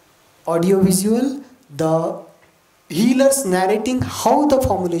 Audiovisual, the healers narrating how the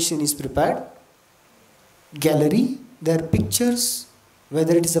formulation is prepared. Gallery, their pictures,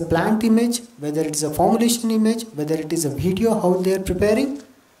 whether it is a plant image, whether it is a formulation image, whether it is a video, how they are preparing.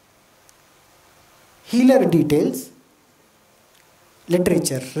 Healer details,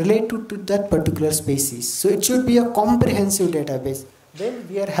 literature related to that particular species. So it should be a comprehensive database. Then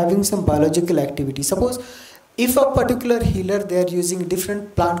we are having some biological activity. Suppose if a particular healer, they are using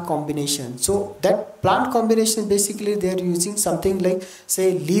different plant combination. So that plant combination, basically they are using something like,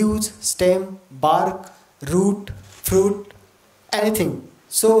 say, leaves, stem, bark, root, fruit, anything.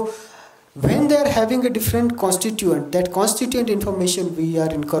 So when they are having a different constituent, that constituent information we are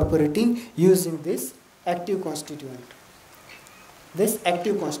incorporating using this active constituent. This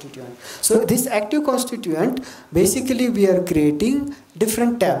active constituent. So this active constituent, basically we are creating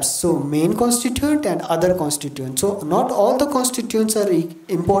different tabs. So main constituent and other constituent. So not all the constituents are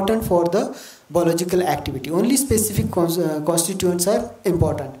important for the biological activity. Only specific constituents are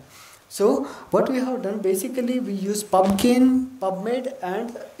important. So what we have done, basically we use PubChem, PubMed,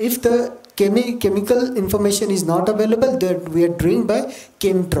 and if the chemical information is not available, that we are doing by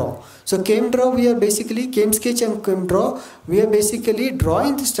ChemDraw. So ChemDraw, we are basically ChemSketch and ChemDraw, we are basically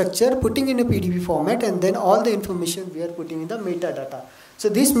drawing the structure, putting in a PDB format, and then all the information we are putting in the metadata. So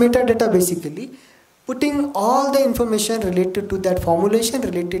this metadata, basically putting all the information related to that formulation,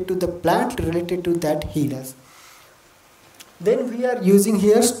 related to the plant, related to that healers. Then we are using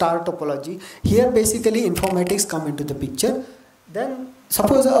here star topology. Here basically informatics come into the picture. Then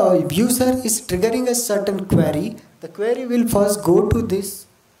suppose a user is triggering a certain query. The query will first go to this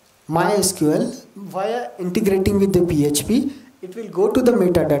MySQL via integrating with the PHP. It will go to the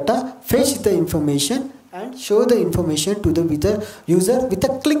metadata, fetch the information, and show the information to the user with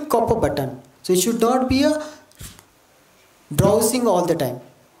a click of a button. So it should not be a browsing all the time.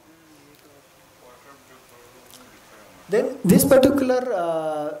 Then this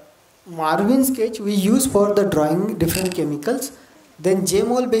particular Marvin sketch we use for the drawing different chemicals. Then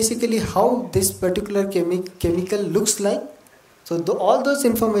JMOL, basically how this particular chemical looks like. So all those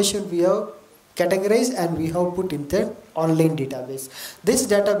information we have categorized and we have put in the online database. This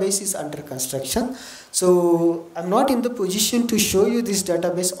database is under construction. So I'm not in the position to show you this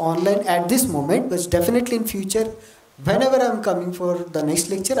database online at this moment, but definitely in future, whenever I'm coming for the next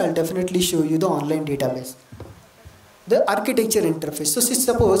lecture, I'll definitely show you the online database. The architecture interface. So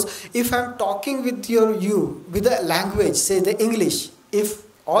suppose if I'm talking with you with a language, say the English, if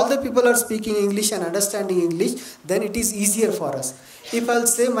all the people are speaking English and understanding English, then it is easier for us. If I'll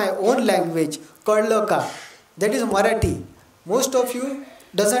say my own language, Karloka, that is Marathi, most of you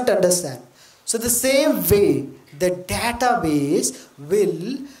doesn't understand. So the same way, the database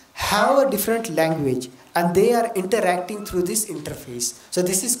will have a different language, and they are interacting through this interface. So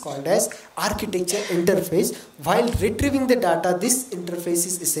this is called as architecture interface. While retrieving the data, this interface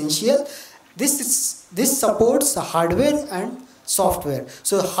is essential. This supports hardware and software.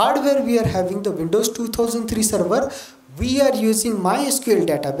 So hardware, we are having the Windows 2003 server. We are using MySQL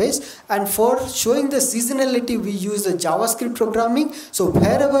database, and for showing the seasonality we use the JavaScript programming. So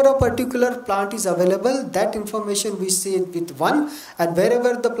wherever a particular plant is available, that information we say with 1, and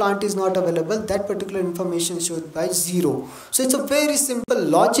wherever the plant is not available, that particular information is showed by 0. So it's a very simple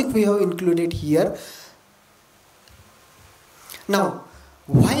logic we have included here. Now,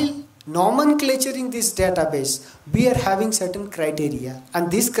 while nomenclaturing this database, we are having certain criteria,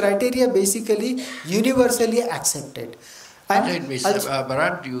 and this criteria basically universally accepted. And right, Mr.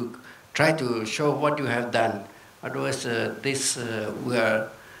 Bharat, you try to show what you have done. Otherwise, since we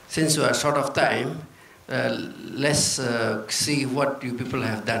are short of time, let's see what you people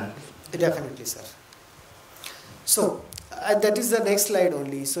have done. Definitely, sir. So that is the next slide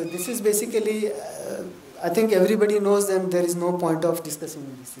only. So this is basically, I think everybody knows, and there is no point of discussing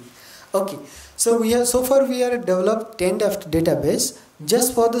this thing. Okay, so so far we have developed 10 database.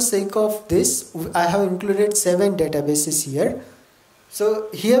 Just for the sake of this, I have included 7 databases here. So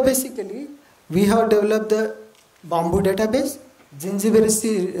here basically we have developed the bamboo database,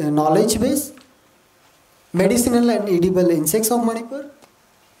 gingivitis knowledge base, medicinal and edible insects of Manipur,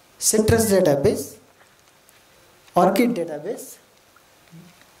 citrus database, orchid database,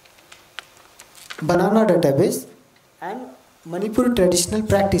 banana database, and Manipur traditional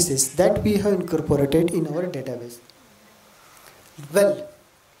practices that we have incorporated in our database. Well,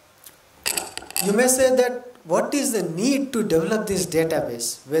 you may say that what is the need to develop this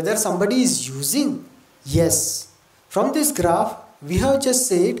database? Whether somebody is using? Yes. From this graph, we have just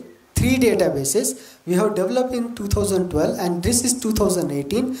said 3 databases we have developed in 2012, and this is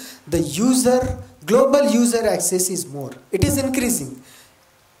 2018. The global user access is more. It is increasing.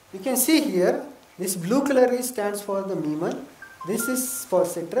 You can see here, this blue color stands for the Mimal, this is for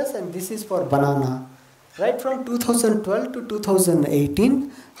citrus, and this is for banana. Right from 2012 to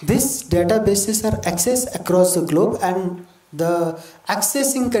 2018, these databases are accessed across the globe, and the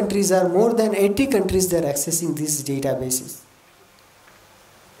accessing countries are more than 80 countries that are accessing these databases.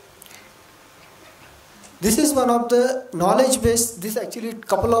 This is one of the knowledge base. This actually a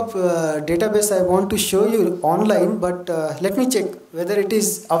couple of database I want to show you online, but let me check whether it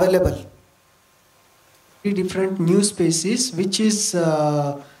is available. 3 different new species which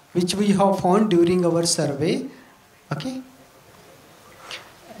we have found during our survey. Okay,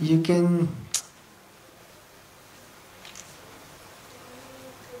 you can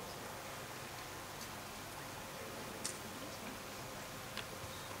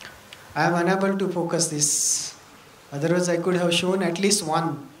I am unable to focus this, otherwise I could have shown at least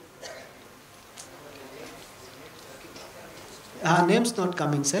one. Name's not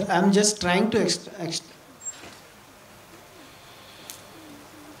coming, sir. I am just trying to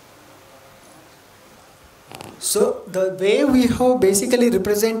So the way we have basically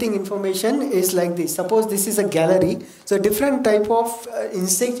representing information is like this. Suppose this is a gallery. So different type of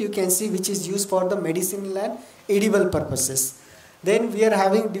insect you can see which is used for the medicinal and edible purposes. Then we are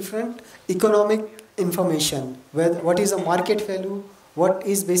having different economic information. What is a market value? What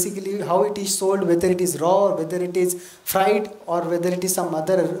is basically how it is sold, whether it is raw or whether it is fried or whether it is some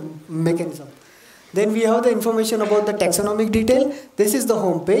other mechanism. Then we have the information about the taxonomic detail. This is the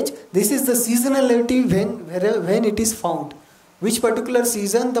home page. This is the seasonality when it is found. Which particular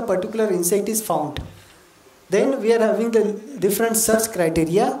season the particular insect is found. Then we are having the different search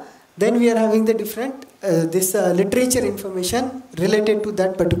criteria. Then we are having the different literature information related to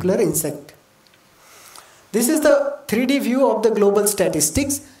that particular insect. This is the 3D view of the global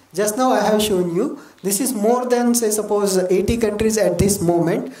statistics. Just now I have shown you. This is more than, say, suppose 80 countries at this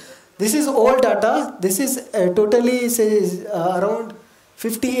moment. This is all data. This is totally, say, around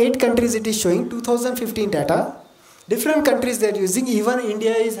 58 countries it is showing, 2015 data. Different countries they are using. Even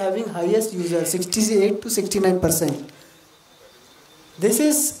India is having highest user, 68 to 69%. This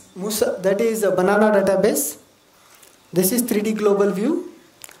is a banana database. This is 3D global view.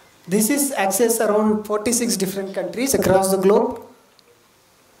 This is access around 46 different countries across the globe.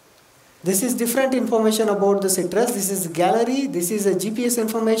 This is different information about the citrus. This is gallery. This is a GPS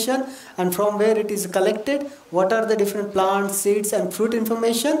information, and from where it is collected. What are the different plants, seeds, and fruit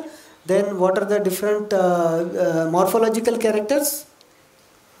information? Then what are the different morphological characters?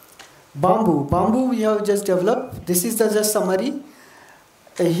 Bamboo we have just developed. This is the just summary.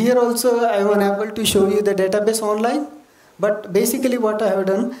 Here also I am unable to show you the database online, but basically what I have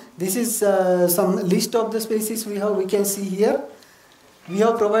done, this is some list of the species we can see here. We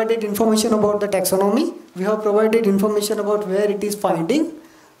have provided information about the taxonomy. We have provided information about where it is finding,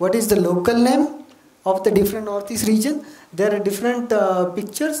 what is the local name of the different northeast region. There are different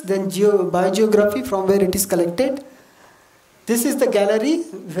pictures, then biogeography from where it is collected. This is the gallery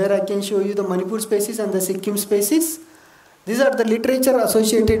where I can show you the Manipur species and the Sikkim species. These are the literature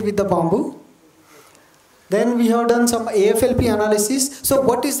associated with the bamboo. Then we have done some AFLP analysis. So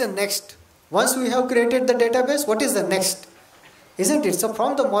what is the next? Once we have created the database, what is the next? Isn't it? So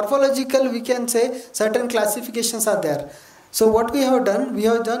from the morphological, we can say certain classifications are there. So what we have done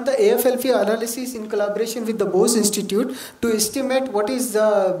the AFLP analysis in collaboration with the Bose Institute to estimate what is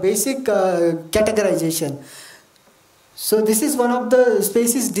the basic categorization. So this is one of the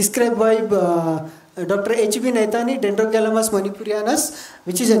species described by Dr. H.B. Naitani, Dendrocalamus manipurianus,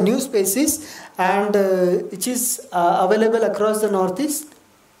 which is a new species and which is available across the northeast.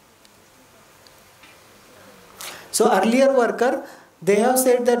 So earlier worker, they have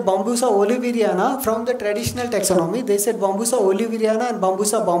said that Bambusa oliveriana from the traditional taxonomy, they said Bambusa oliveriana and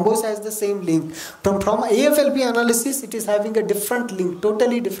Bambusa bambos has the same link. From AFLP analysis, it is having a different link,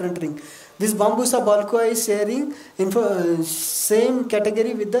 totally different link. This Bambusa balcoa is sharing same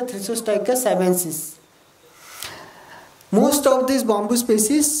category with the Thrysostochus sabensis. Most of these bamboo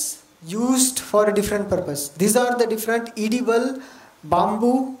species used for a different purpose. These are the different edible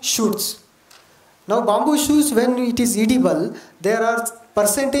bamboo shoots. Now bamboo shoots, when it is edible, there are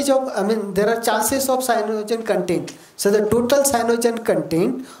there are chances of cyanogen content. So the total cyanogen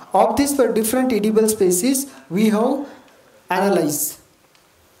content of these different edible species we have analyzed.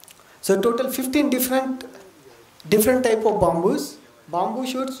 So total 15 different type of bamboo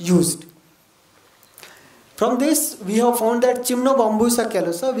shoots used. From this we have found that Chimnobambusa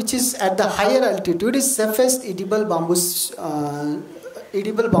calosa, which is at the higher altitude, is safest edible bamboo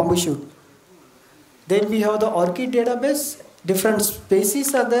shoot. Then we have the orchid database, different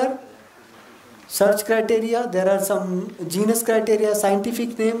species are there, search criteria, there are some genus criteria,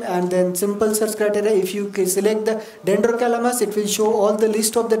 scientific name and then simple search criteria. If you select the Dendrocalamus, it will show all the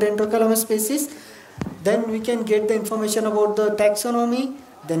list of the Dendrocalamus species. Then we can get the information about the taxonomy,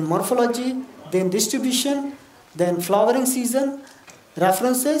 then morphology, then distribution, then flowering season,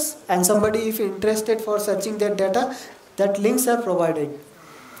 references, and somebody if interested for searching that data, that links are provided.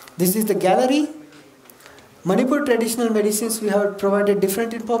 This is the gallery. Manipur traditional medicines, we have provided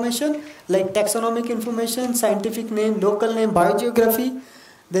different information like taxonomic information, scientific name, local name, biogeography,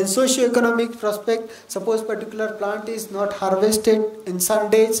 then socio-economic prospect. Suppose particular plant is not harvested in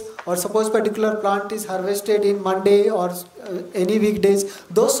Sundays, or suppose particular plant is harvested in Monday or any weekdays.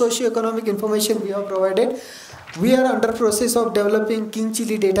 Those socio-economic information we have provided. We are under process of developing King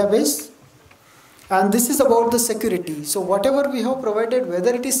Chili database. And this is about the security. So whatever we have provided,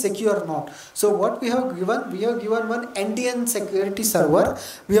 whether it is secure or not. So what we have given one NDN security server.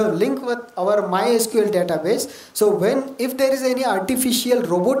 We have linked with our MySQL database. So if there is any artificial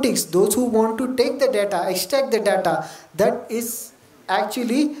robotics, those who want to take the data, extract the data, that is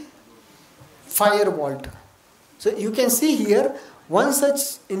actually firewalled. So you can see here, one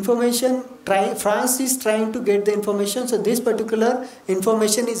such information, France is trying to get the information. So this particular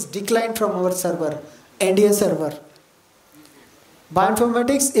information is declined from our server, NDN server.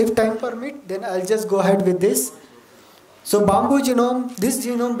 Bioinformatics, if time permit, then I'll just go ahead with this. So bamboo genome, this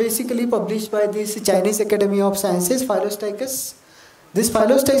genome basically published by this Chinese Academy of Sciences, Phyllostachys. This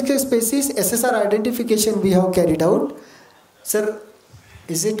Phyllostachys species SSR identification we have carried out. Sir,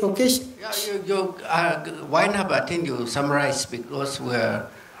 is it okay? Yeah, wind up, I think you summarize because we're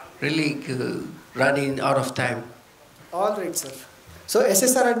really running out of time. All right, sir. So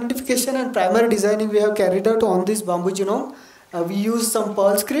SSR identification and primary designing we have carried out on this bamboo genome. We use some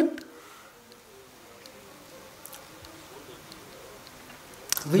Perl script.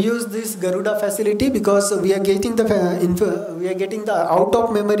 We use this Garuda facility because we are getting the out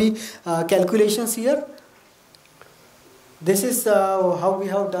of memory calculations here. This is how we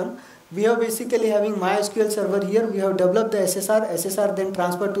have done. We are basically having MySQL server here. We have developed the SSR then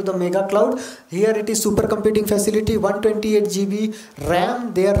transferred to the mega cloud. Here it is supercomputing facility, 128 GB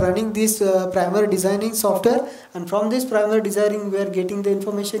RAM. They are running this primary designing software, and from this primary designing we are getting the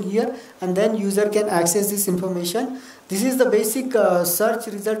information here, and then user can access this information. This is the basic search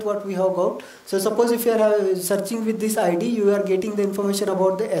result what we have got. So suppose if you are searching with this ID, you are getting the information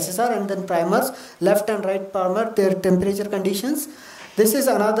about the SSR and then primers, left and right primer, their temperature conditions. This is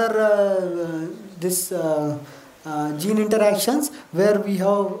another gene interactions where we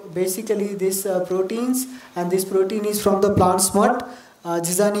have basically this proteins, and this protein is from the plant smut,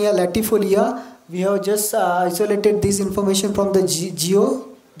 Zizania latifolia. We have just isolated this information from the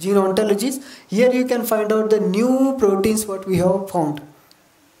gene ontologies. Here you can find out the new proteins what we have found.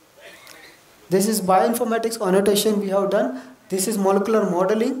 This is bioinformatics annotation we have done. This is molecular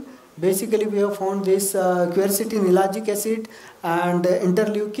modeling. Basically, we have found this quercetin, ellagic acid, and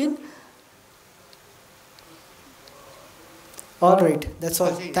interleukin. All right, that's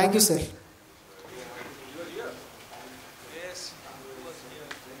all. Thank you, sir.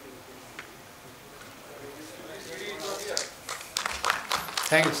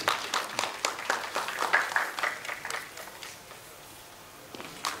 Thank you, sir.